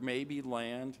 There may be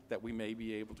land that we may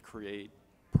be able to create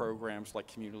programs like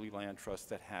community land trusts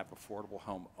that have affordable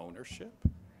home ownership,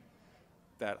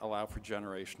 that allow for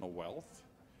generational wealth,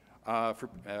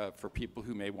 for people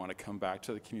who may want to come back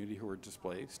to the community who are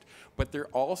displaced. But there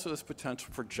also is potential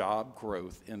for job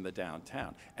growth in the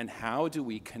downtown. And how do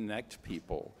we connect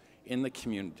people in the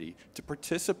community to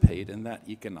participate in that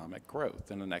economic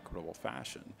growth in an equitable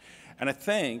fashion? And I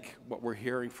think what we're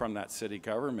hearing from that city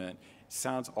government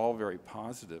sounds all very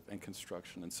positive in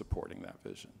construction and supporting that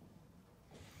vision.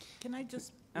 Can I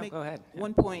just Oh, make go ahead.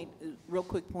 one point, real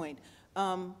quick point?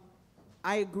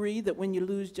 I agree that when you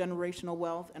lose generational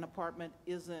wealth, an apartment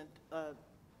isn't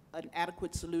an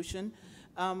adequate solution.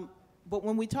 But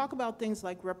when we talk about things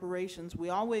like reparations, we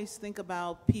always think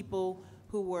about people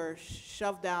who were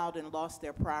shoved out and lost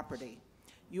their property.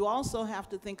 You also have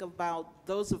to think about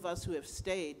those of us who have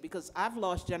stayed, because I've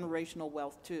lost generational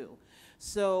wealth too.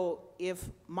 So if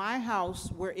my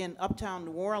house were in uptown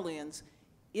New Orleans,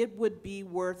 it would be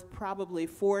worth probably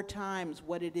 4 times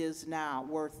what it is now,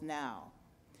 worth now.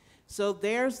 So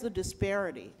there's the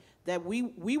disparity, that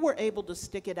we were able to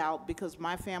stick it out because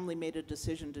my family made a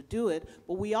decision to do it,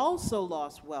 but we also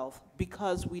lost wealth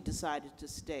because we decided to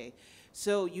stay.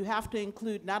 So you have to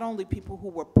include not only people who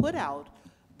were put out,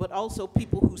 but also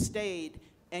people who stayed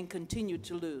and continued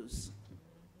to lose.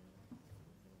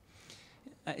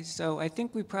 So I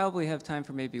think we probably have time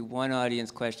for maybe one audience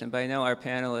question, but I know our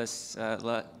panelists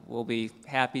will be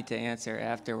happy to answer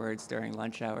afterwards during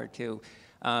lunch hour too.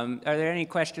 Are there any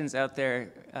questions out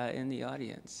there in the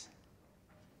audience?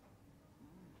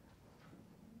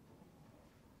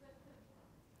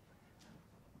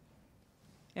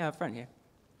 Yeah, up front here.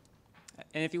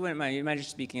 And if you wouldn't mind, you might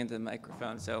just speaking into the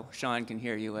microphone so Shawn can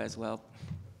hear you as well.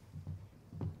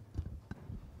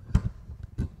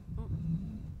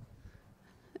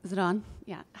 Is it on?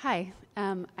 Yeah. Hi,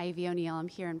 Ivy O'Neill. I'm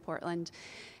here in Portland.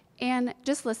 And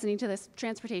just listening to this,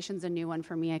 transportation's a new one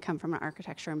for me. I come from an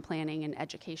architecture and planning and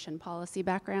education policy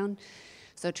background.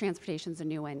 So transportation's a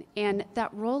new one. And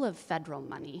that role of federal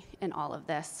money in all of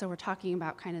this. So we're talking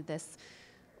about kind of this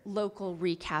local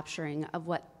recapturing of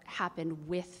what happened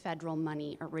with federal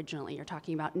money originally. You're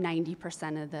talking about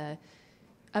 90%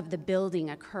 of the building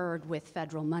occurred with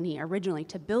federal money originally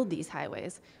to build these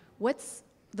highways. What's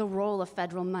the role of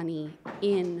federal money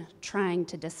in trying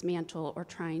to dismantle or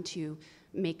trying to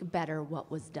make better what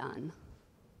was done?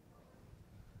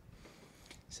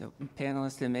 So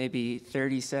panelists in maybe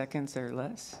 30 seconds or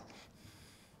less.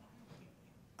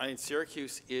 I mean,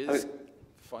 Syracuse is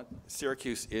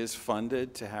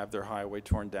funded to have their highway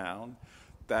torn down.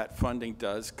 That funding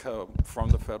does come from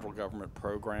the federal government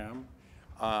program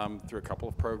through a couple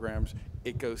of programs.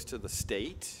 It goes to the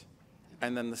state,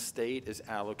 and then the state is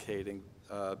allocating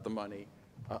the money,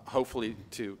 hopefully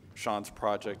to Shawn's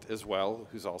project as well,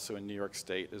 who's also in New York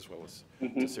State, as well as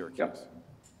to Syracuse. Yep.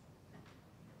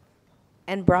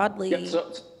 And broadly, Yeah,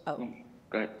 go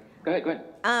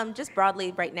ahead. just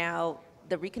broadly right now,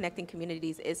 the Reconnecting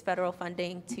Communities is federal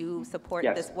funding to support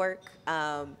Yes. this work.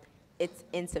 It's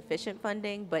insufficient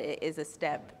funding, but it is a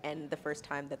step and the first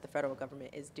time that the federal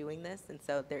government is doing this. And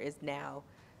so there is now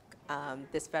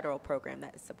this federal program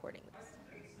that is supporting this.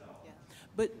 Yeah.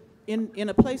 But in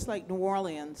a place like New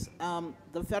Orleans,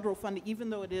 the federal funding, even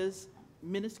though it is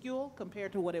minuscule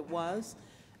compared to what it was,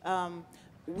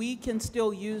 we can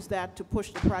still use that to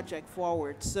push the project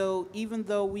forward. So even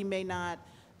though we may not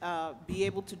be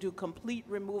able to do complete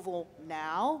removal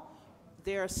now,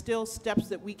 there are still steps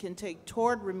that we can take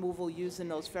toward removal using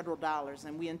those federal dollars,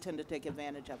 and we intend to take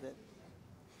advantage of it.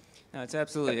 No, it's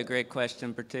absolutely a great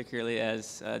question, particularly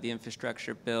as the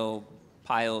infrastructure bill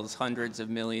piles hundreds of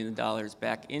millions of dollars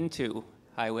back into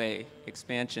highway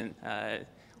expansion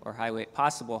or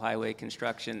possible highway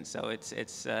construction. So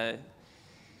it's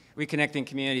Reconnecting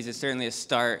Communities is certainly a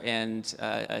start and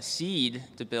a seed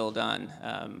to build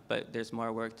on, but there's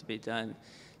more work to be done.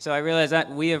 So I realize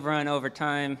that we have run over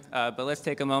time, but let's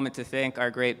take a moment to thank our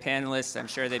great panelists. I'm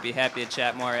sure they'd be happy to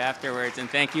chat more afterwards, and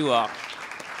thank you all.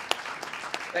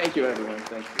 Thank you, everyone.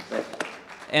 Thank you. Thank you.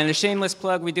 And a shameless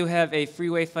plug, we do have a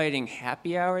freeway fighting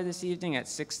happy hour this evening at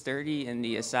 6:30 in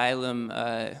the Asylum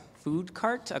food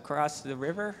cart across the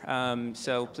river.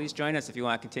 So please join us if you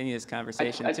want to continue this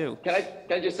conversation too. Can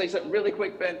I just say something really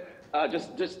quick, Ben?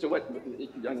 Just to what the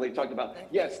young lady talked about.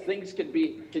 Yes, things can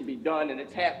be done, and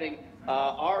it's happening.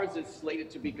 Ours is slated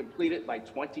to be completed by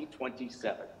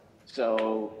 2027.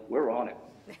 So we're on it.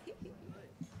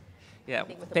 Yeah,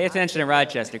 pay attention to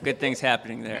Rochester. Good things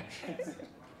happening there.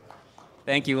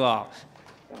 Thank you all.